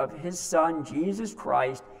name of his Son, Jesus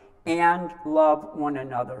Christ, and love one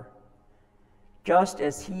another, just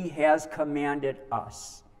as he has commanded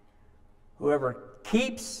us. Whoever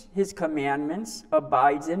keeps his commandments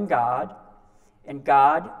abides in God, and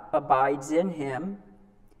God abides in him.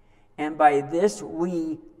 And by this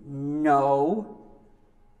we know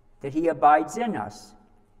that he abides in us,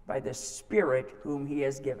 by the Spirit whom he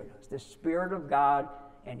has given us. The Spirit of God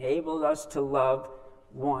enables us to love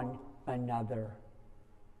one another.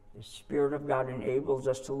 The Spirit of God enables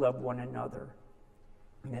us to love one another.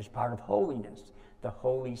 And that's part of holiness. The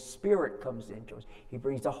Holy Spirit comes into us. He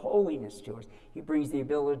brings the holiness to us. He brings the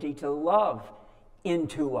ability to love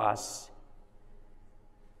into us.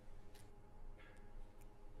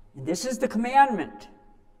 And this is the commandment,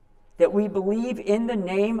 that we believe in the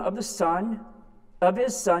name of the Son, of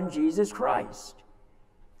his Son, Jesus Christ.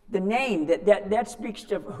 The name, that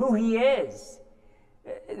speaks of who he is.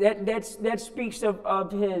 That speaks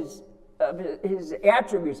of his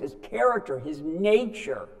attributes, his character, his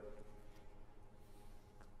nature.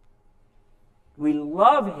 We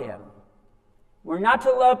love him. We're not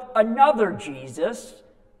to love another Jesus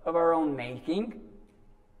of our own making.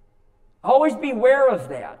 Always beware of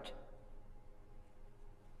that.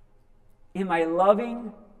 Am I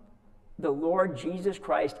loving the Lord Jesus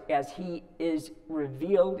Christ as he is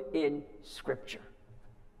revealed in Scripture?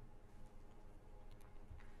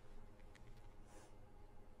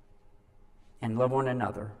 And love one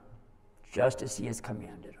another, just as he has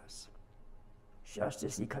commanded us. Just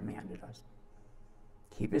as he commanded us.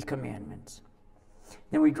 Keep his commandments.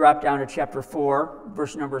 Then we drop down to chapter 4,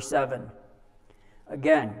 verse number 7.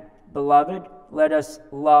 Again, beloved, let us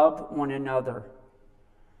love one another.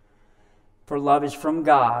 For love is from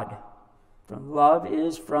God. For love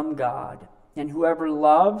is from God. And whoever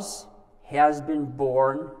loves has been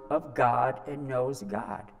born of God and knows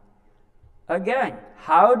God. Again,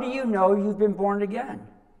 how do you know you've been born again?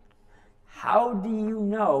 How do you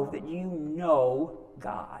know that you know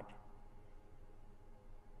God?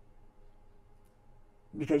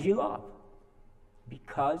 Because you love.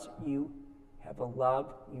 Because you have a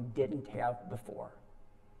love you didn't have before.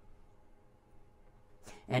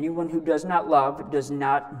 Anyone who does not love does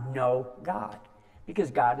not know God,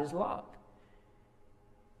 because God is love.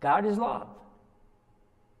 God is love.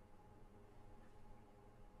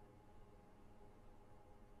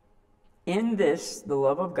 In this, the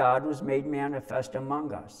love of God was made manifest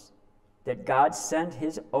among us, that God sent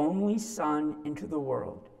his only Son into the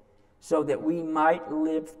world, so that we might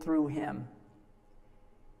live through him.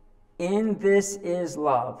 In this is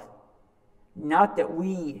love, not that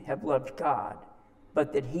we have loved God,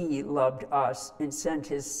 but that he loved us and sent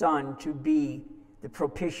his Son to be the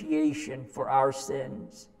propitiation for our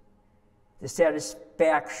sins, the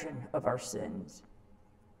satisfaction of our sins.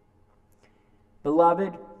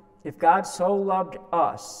 Beloved, if God so loved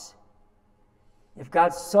us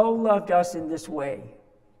in this way,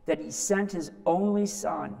 that he sent his only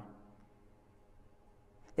Son,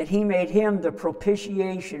 that he made him the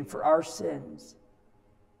propitiation for our sins.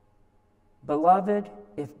 Beloved,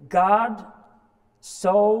 if God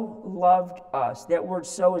so loved us, that word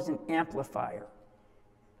so is an amplifier.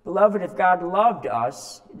 Beloved, if God loved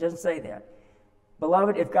us, it doesn't say that.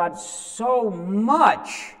 Beloved, if God so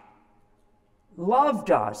much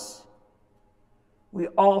loved us, we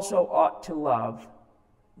also ought to love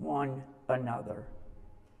one another.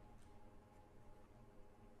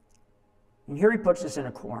 And here he puts us in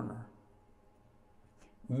a corner.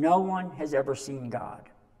 No one has ever seen God.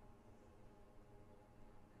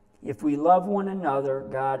 If we love one another,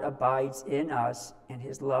 God abides in us, and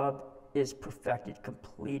his love is perfected,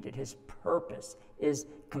 completed. His purpose is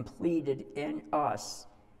completed in us.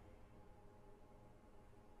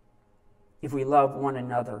 If we love one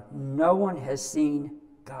another, no one has seen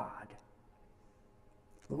God.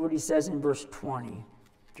 Look what he says in verse 20.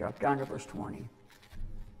 Drop down to verse 20.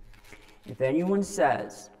 If anyone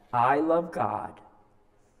says, I love God,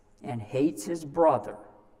 and hates his brother,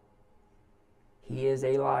 he is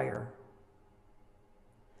a liar.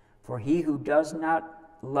 For he who does not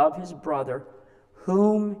love his brother,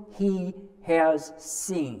 whom he has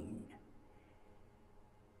seen,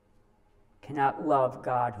 cannot love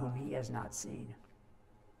God whom he has not seen.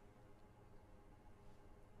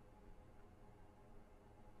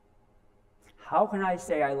 How can I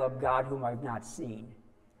say I love God whom I've not seen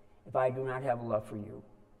if I do not have a love for you?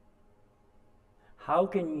 How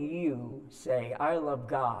can you say I love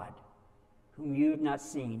God whom you have not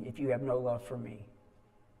seen if you have no love for me?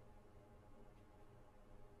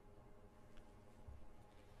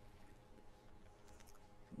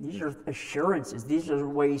 These are assurances. These are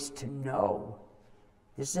ways to know.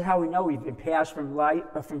 This is how we know we've been passed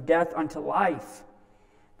from death unto life.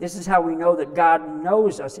 This is how we know that God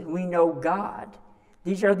knows us and we know God.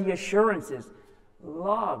 These are the assurances.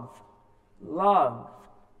 Love, love,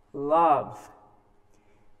 love.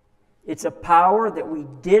 It's a power that we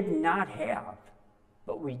did not have,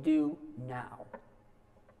 but we do now.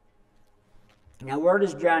 Now, where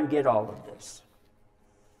does John get all of this?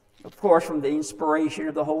 Of course, from the inspiration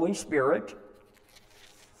of the Holy Spirit.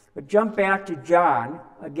 But jump back to John.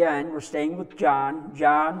 Again, we're staying with John.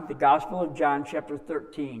 John, the Gospel of John, chapter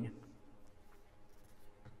 13.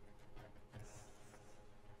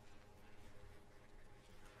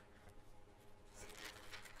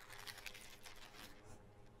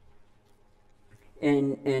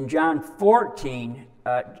 In John 14,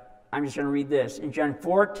 I'm just going to read this. In John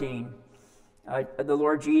 14, the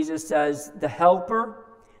Lord Jesus says, the Helper,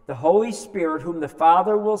 the Holy Spirit, whom the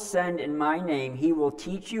Father will send in my name, he will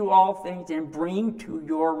teach you all things and bring to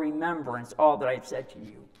your remembrance all that I've said to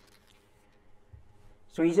you.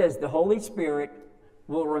 So he says, the Holy Spirit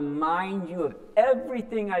will remind you of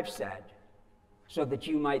everything I've said so that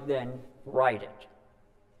you might then write it.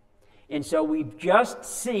 And so we've just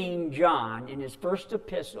seen John in his first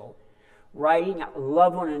epistle writing,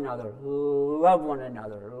 love one another, love one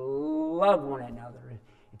another, love one another.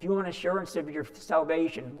 If you want assurance of your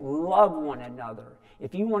salvation, love one another.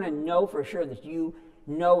 If you want to know for sure that you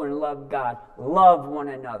know and love God, love one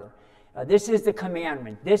another. This is the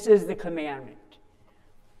commandment. This is the commandment.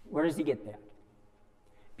 Where does he get that?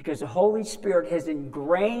 Because the Holy Spirit has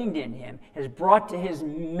ingrained in him, has brought to his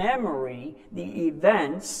memory the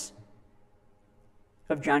events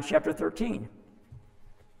of John chapter 13.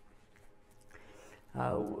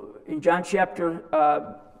 In John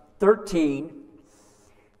chapter 13,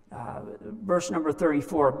 verse number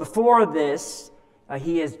 34, before this,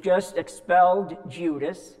 he has just expelled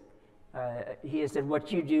Judas. He has said,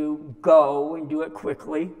 what you do, go and do it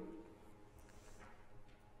quickly.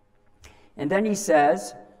 And then he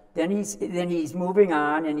says, then he's moving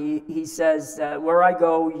on, and he says, where I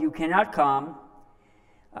go, you cannot come,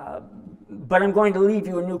 but I'm going to leave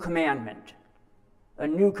you a new commandment. A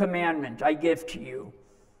new commandment I give to you.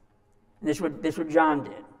 And this is what John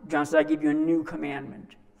did. John said, I give you a new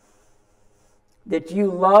commandment. That you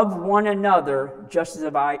love one another just as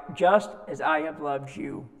I have loved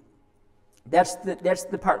you. That's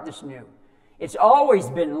the part that's new. It's always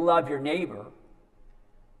been love your neighbor.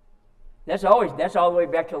 That's all the way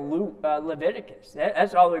back to Leviticus.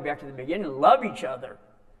 That's all the way back to the beginning. Love each other.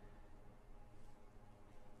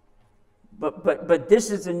 But this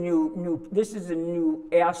is a new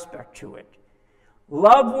aspect to it.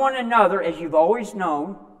 Love one another as you've always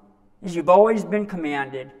known, as you've always been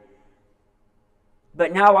commanded.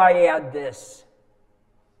 But now I add this,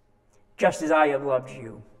 just as I have loved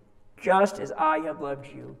you. Just as I have loved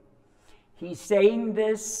you. He's saying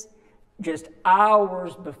this just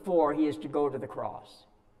hours before he is to go to the cross.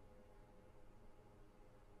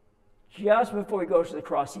 Just before he goes to the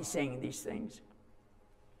cross, he's saying these things.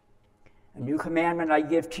 A new commandment I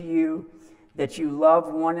give to you, that you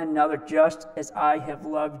love one another just as I have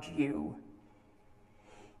loved you.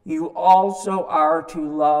 You also are to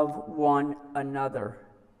love one another.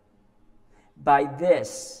 By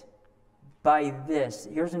this,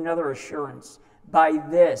 here's another assurance. By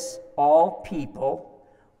this, all people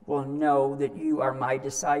will know that you are my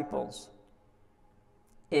disciples.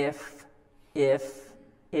 If you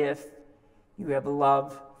have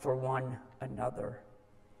love for one another.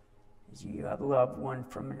 As you have love one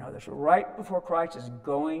from another. So right before Christ is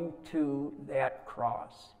going to that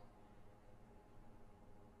cross,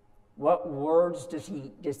 What words does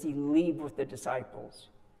he leave with the disciples?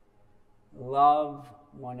 Love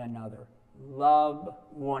one another. Love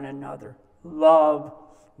one another. Love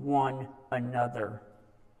one another.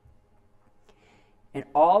 And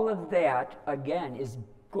all of that, again, is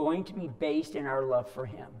going to be based in our love for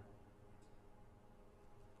him.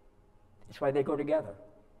 That's why they go together.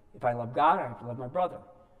 If I love God, I have to love my brother.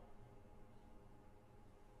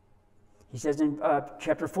 He says in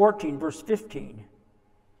chapter 14, verse 15,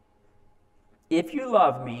 if you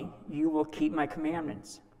love me, you will keep my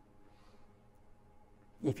commandments.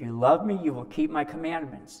 If you love me, you will keep my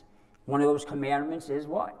commandments. One of those commandments is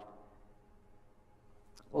what?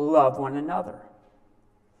 Love one another.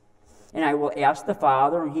 And I will ask the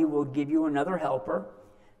Father, and he will give you another helper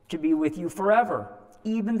to be with you forever,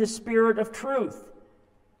 even the Spirit of truth,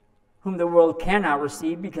 whom the world cannot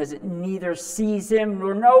receive because it neither sees him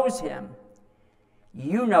nor knows him.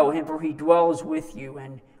 You know him, for he dwells with you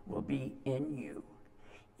and will be in you.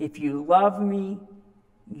 If you love me,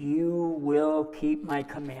 you will keep my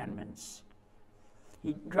commandments.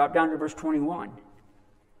 He dropped down to verse 21.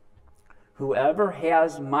 Whoever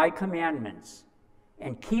has my commandments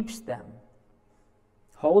and keeps them,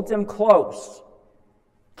 holds them close,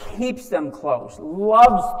 keeps them close,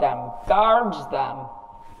 loves them, guards them,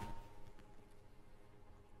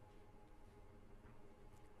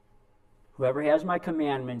 whoever has my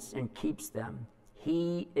commandments and keeps them,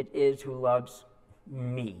 he it is who loves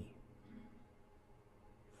me.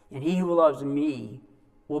 And he who loves me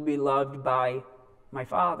will be loved by my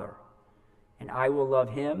Father, and I will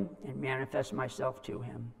love him and manifest myself to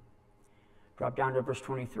him. Drop down to verse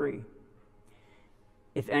 23.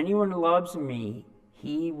 If anyone loves me,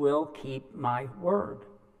 he will keep my word.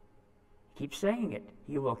 Keep saying it.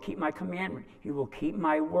 He will keep my commandment. He will keep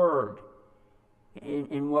my word.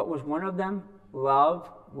 And what was one of them?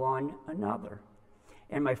 Love one another.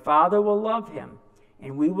 And my Father will love him,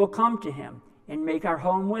 and we will come to him and make our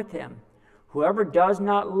home with him. Whoever does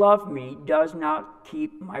not love me does not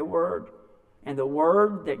keep my word. And the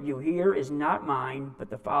word that you hear is not mine, but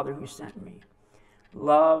the Father who sent me.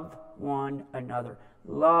 Love one another.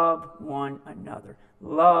 Love one another.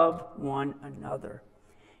 Love one another.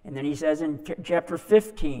 And then he says in chapter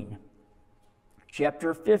 15,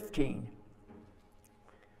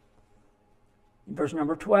 verse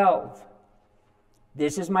number 12,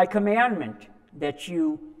 this is my commandment, that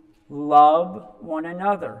you love one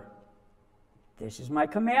another. This is my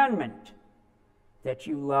commandment, that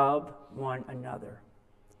you love one another.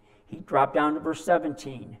 He dropped down to verse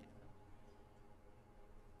 17.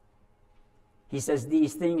 He says,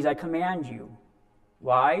 these things I command you.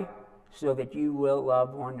 Why? So that you will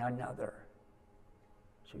love one another.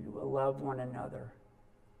 So you will love one another.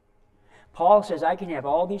 Paul says, I can have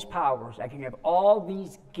all these powers. I can have all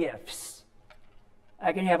these gifts.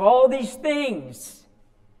 I can have all these things.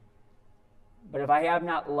 But if I have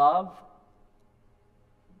not love,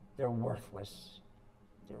 they're worthless.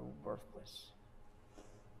 They're worthless.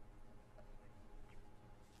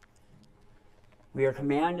 We are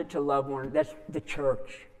commanded to love one another. That's the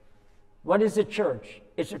church. What is the church?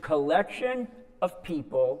 It's a collection of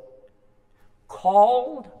people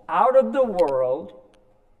called out of the world,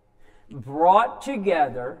 brought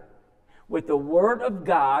together with the Word of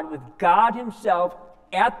God, with God himself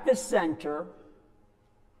at the center,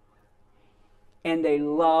 and they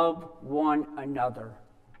love one another.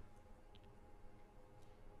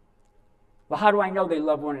 Well, how do I know they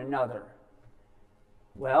love one another?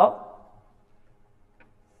 Well,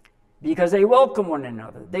 because they welcome one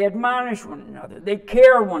another, they admonish one another, they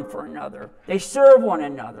care one for another, they serve one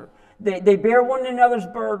another, they bear one another's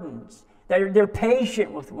burdens, they're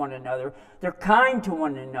patient with one another, they're kind to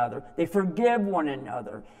one another, they forgive one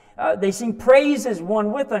another, they sing praises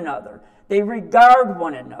one with another, they regard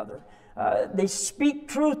one another, they speak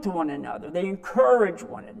truth to one another, they encourage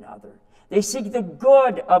one another. They seek the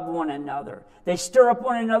good of one another. They stir up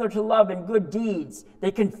one another to love and good deeds. They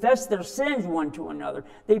confess their sins one to another.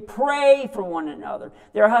 They pray for one another.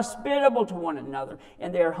 They are hospitable to one another,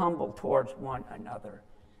 and they are humble towards one another.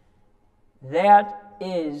 That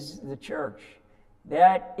is the church.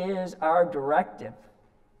 That is our directive.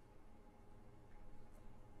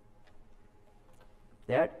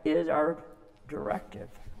 That is our directive.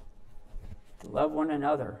 To love one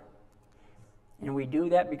another. And we do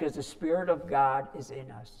that because the Spirit of God is in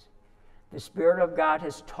us. The Spirit of God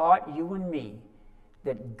has taught you and me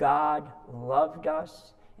that God loved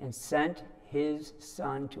us and sent his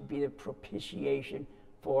Son to be the propitiation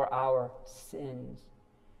for our sins.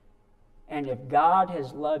 And if God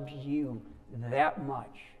has loved you that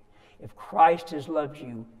much, if Christ has loved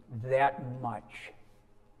you that much,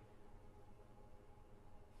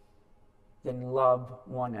 than love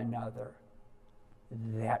one another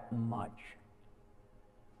that much.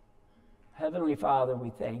 Heavenly Father,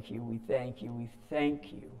 we thank you, we thank you, we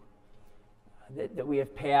thank you that we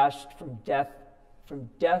have passed from death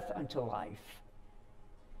unto life.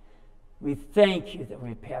 We thank you that we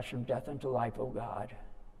have passed from death unto life, O God.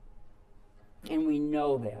 And we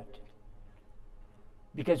know that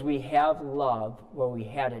because we have love where we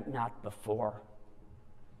had it not before.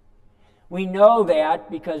 We know that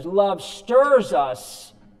because love stirs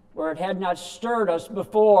us where it had not stirred us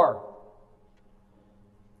before.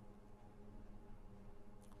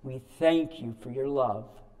 We thank you for your love.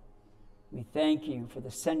 We thank you for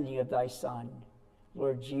the sending of thy Son.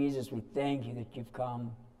 Lord Jesus, we thank you that you've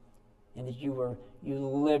come and that you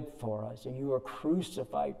lived for us and you were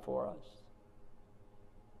crucified for us.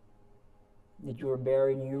 That you were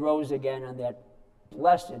buried and you rose again on that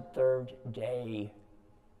blessed third day.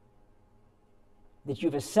 That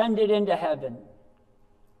you've ascended into heaven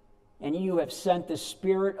and you have sent the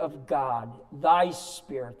Spirit of God, thy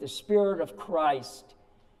Spirit, the Spirit of Christ,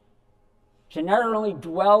 to not only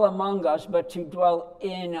dwell among us, but to dwell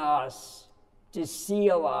in us, to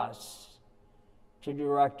seal us, to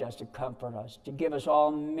direct us, to comfort us, to give us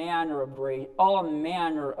all manner of grace, all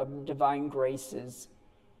manner of divine graces,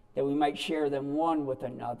 that we might share them one with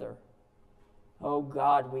another. Oh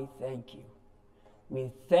God, we thank you.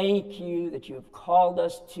 We thank you that you have called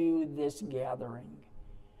us to this gathering.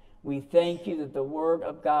 We thank you that the Word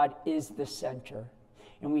of God is the center.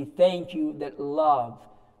 And we thank you that love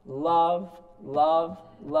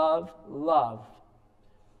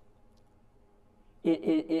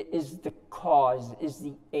it is the cause, is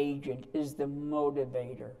the agent, is the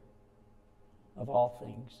motivator of all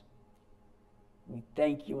things. We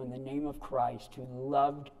thank you in the name of Christ, who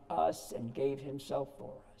loved us and gave himself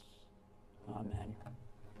for us. Amen.